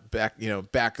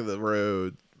back of the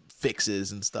road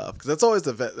fixes and stuff, because that's always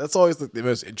like the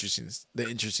most interesting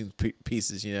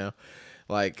pieces,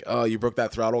 like, oh, you broke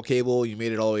that throttle cable, you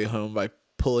made it all the way home by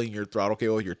pulling your throttle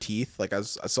cable with your teeth. Like I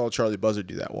saw Charlie Buzzard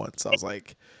do that once. I was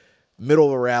like, middle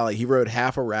of a rally, he rode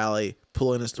half a rally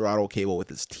pulling his throttle cable with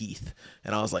his teeth,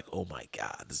 and I was like, oh my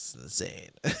god, this is insane.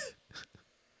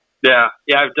 Yeah,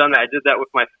 I've done that. I did that with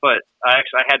my foot. I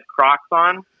had Crocs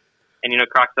on, and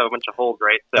Crocs have a bunch of holes,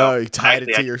 right? So you tied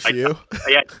it to your shoe?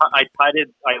 I tied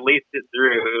it. I laced it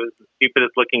through. It was the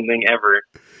stupidest looking thing ever.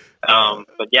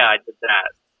 But yeah, I did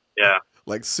that. Yeah,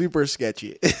 like super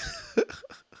sketchy.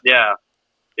 Yeah.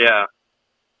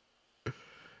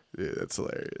 Dude, that's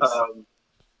hilarious. I've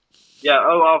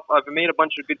made a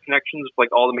bunch of good connections with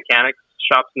like all the mechanics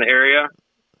shops in the area,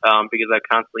 because I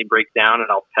constantly break down, and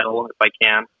I'll pedal if I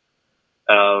can.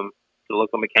 To the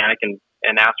local mechanic and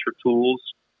ask for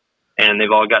tools. and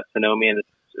they've all got to know me, and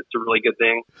it's a really good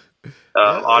thing. Yeah,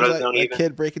 AutoZone that even.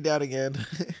 kid breaking down again.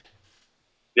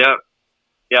 Yeah.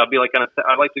 I'll be like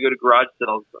I like to go to garage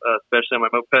sales, especially on my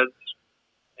mopeds,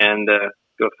 and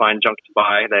go find junk to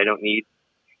buy that I don't need.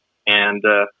 And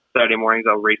Saturday mornings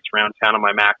I'll race around town on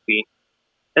my Maxi.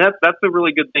 And that's a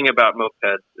really good thing about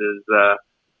mopeds is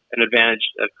an advantage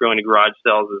of going to garage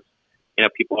sales is,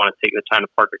 people want to take the time to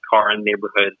park a car in the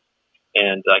neighborhood,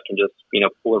 and I can just,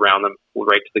 pull around them, pull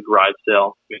right to the garage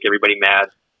sale, make everybody mad.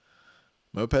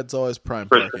 Moped's always prime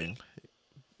parking.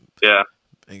 Yeah.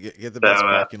 And get the best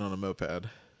parking on a moped.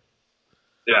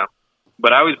 Yeah.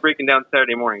 But I was breaking down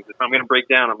Saturday mornings. If I'm going to break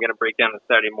down, I'm going to break down on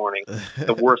Saturday morning.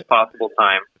 The worst possible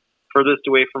time. Furthest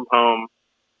away from home,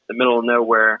 the middle of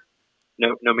nowhere,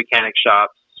 no mechanic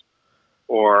shops,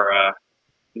 or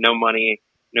no money,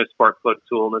 no spark plug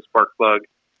tool, no spark plug.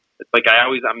 It's like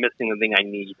I'm missing the thing I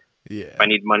need. Yeah. If I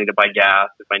need money to buy gas,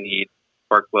 if I need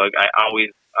spark plug, I'm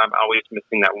always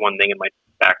missing that one thing in my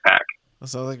backpack. It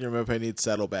sounds like your moped needs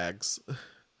saddlebags.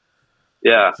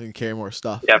 Yeah. So you can carry more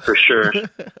stuff. Yeah, for sure.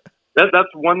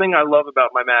 That's one thing I love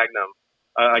about my Magnum.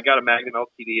 I got a Magnum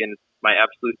LTD, and it's my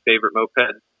absolute favorite moped.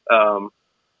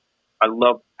 I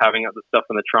love having the stuff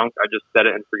in the trunk. I just set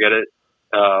it and forget it.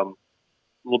 A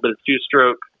little bit of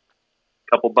two-stroke,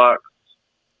 couple bucks,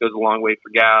 goes a long way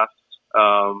for gas.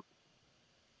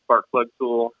 Spark plug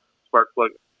tool,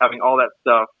 having all that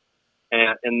stuff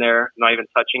in there, not even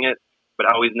touching it, but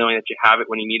always knowing that you have it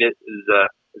when you need it is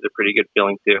a pretty good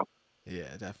feeling too.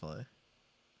 Yeah, definitely.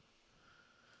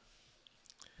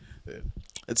 Dude.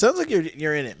 It sounds like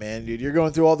you're in it, man, dude. You're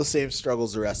going through all the same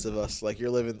struggles the rest of us. Like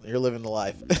you're living the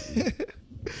life. You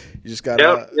just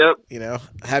gotta, yep.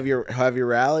 Have your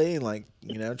rally and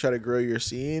try to grow your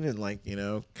scene and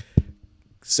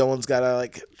someone's gotta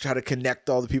try to connect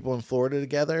all the people in Florida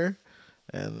together,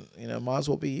 and might as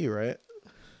well be you, right?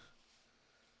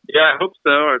 Yeah, I hope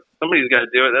so. Or somebody's got to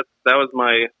do it. That was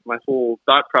my whole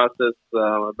thought process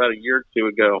about a year or two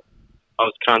ago. I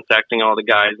was contacting all the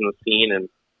guys in the scene, and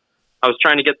I was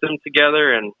trying to get them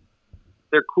together, and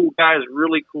they're cool guys,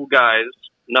 really cool guys.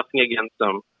 Nothing against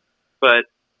them, but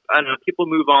I don't know. People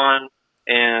move on,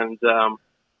 and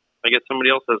I guess somebody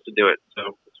else has to do it.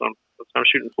 So that's what I'm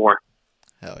shooting for.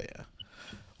 Hell yeah!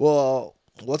 Well,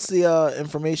 what's the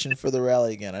information for the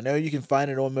rally again? I know you can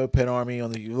find it on Moped Army. You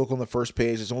look on the first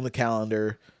page. It's on the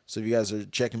calendar. So if you guys are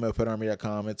checking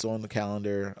mopedarmy.com, it's on the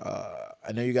calendar.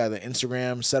 I know you got the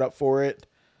Instagram set up for it.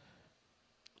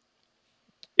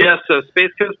 Yeah, so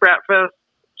Space Coast Brat Fest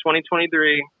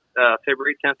 2023,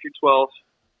 February 10th through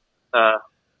 12th,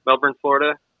 Melbourne,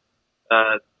 Florida.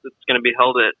 It's going to be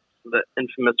held at the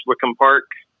infamous Wickham Park.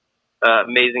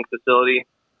 Amazing facility.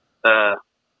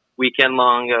 Weekend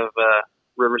long of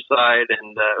Riverside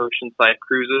and Oceanside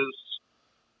cruises.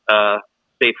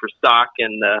 Stay for stock,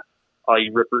 and all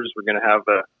you rippers, we're going to have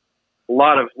a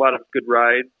lot of good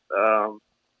rides.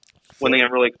 One thing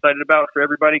I'm really excited about for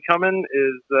everybody coming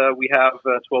is we have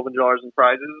 $1,200 in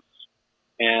prizes,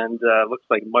 and looks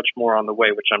like much more on the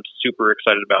way, which I'm super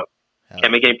excited about.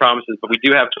 Can't make any promises, but we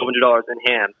do have $1,200 in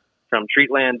hand from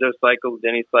Treatland, Dos Cycles,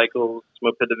 Denny Cycles,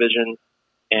 Moped Division,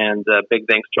 and big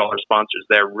thanks to all our sponsors.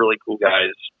 They're really cool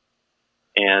guys.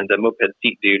 And Moped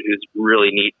Seat Dude, who's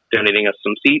really neat, donating us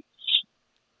some seats.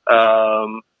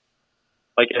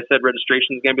 Like I said,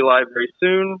 registration is going to be live very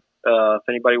soon. If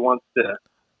anybody wants to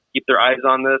keep their eyes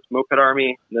on this, Moped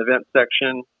Army, in the event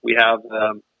section, we have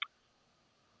a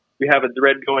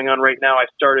thread going on right now. I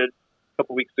started a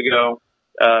couple weeks ago.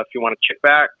 If you want to check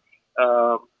back,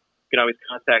 you can always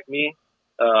contact me.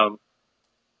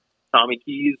 Tommy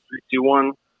Keys,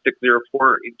 321-604-8046.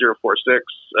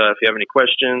 If you have any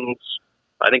questions,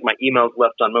 I think my email's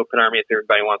left on Moped Army if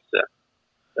everybody wants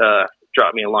to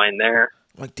drop me a line there.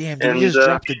 Like, damn, did you just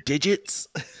drop the digits?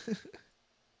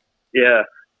 Yeah.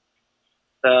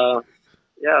 So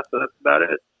that's about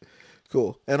it.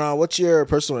 Cool. And what's your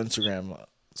personal Instagram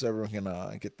so everyone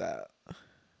can get that?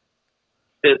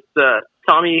 It's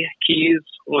Tommy Keys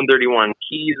 131.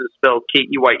 Keys is spelled Keys.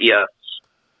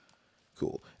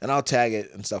 Cool. And I'll tag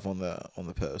it and stuff on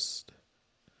the post.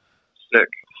 Sick.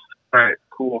 All right.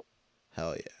 Cool.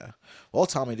 Hell yeah. Well,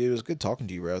 Tommy, dude, it was good talking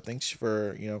to you, bro. Thanks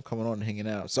for coming on and hanging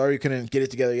out. Sorry we couldn't get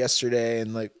it together yesterday,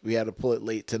 and we had to pull it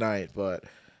late tonight, but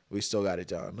we still got it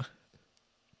done.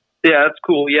 Yeah, that's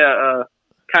cool. Yeah,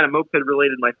 kind of moped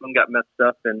related. My phone got messed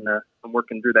up, and I'm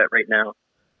working through that right now.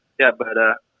 Yeah, but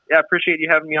I appreciate you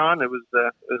having me on. It was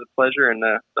a pleasure, and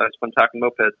it was fun talking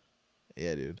mopeds.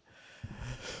 Yeah, dude.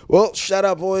 Well, shout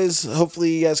out, boys.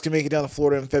 Hopefully you guys can make it down to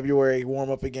Florida in February,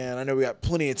 warm up again. I know we got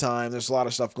plenty of time. There's a lot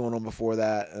of stuff going on before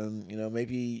that, and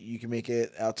maybe you can make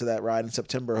it out to that ride in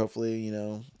September. Hopefully,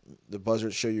 the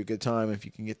buzzards show you a good time if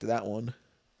you can get to that one.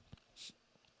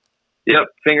 Yep,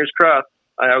 fingers crossed.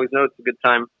 I always know it's a good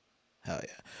time. Hell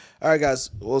yeah. All right, guys.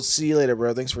 We'll see you later,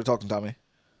 bro. Thanks for talking, Tommy.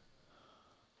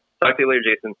 Talk to you later,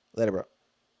 Jason. Later, bro.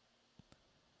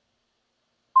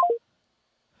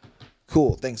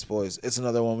 Cool. Thanks, boys. It's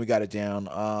another one. We got it down.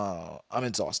 I'm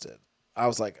exhausted. I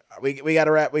was like, we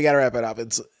gotta wrap it up.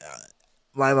 It's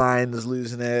my mind is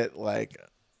losing it. Like,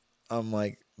 I'm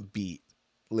like beat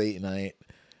late night.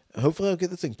 Hopefully I'll get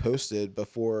this thing posted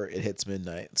before it hits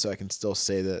midnight so I can still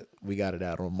say that we got it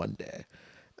out on Monday.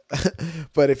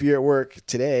 But if you're at work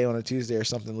today on a Tuesday or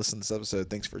something, listen to this episode.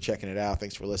 Thanks for checking it out.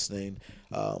 Thanks for listening.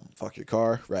 Fuck your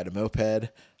car, ride a moped.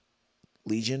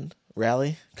 Legion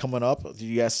rally coming up. Did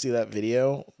you guys see that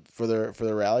video for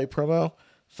the rally promo?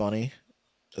 Funny,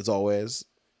 as always.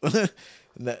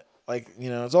 That, like, you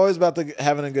know, it's always about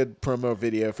having a good promo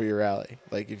video for your rally.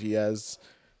 Like, if you guys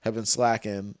have been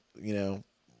slacking, you know,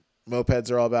 mopeds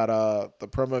are all about the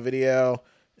promo video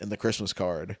and the Christmas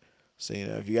card. So, you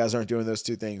know, if you guys aren't doing those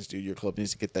two things, dude, your club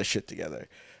needs to get that shit together.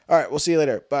 All right, we'll see you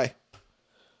later. Bye.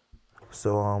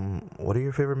 So, what are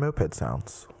your favorite moped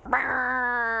sounds? Fuck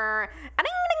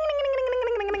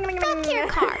your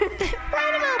car.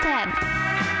 Ride a moped.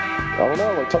 I don't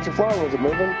know, like touch a flower, was it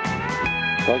moving?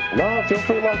 Like, nah, I feel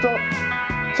pretty locked up.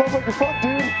 Sounds like you're fucked,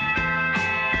 dude.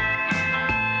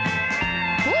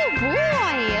 Oh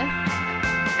boy.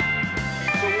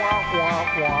 Womp, womp,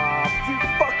 womp. You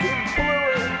fucking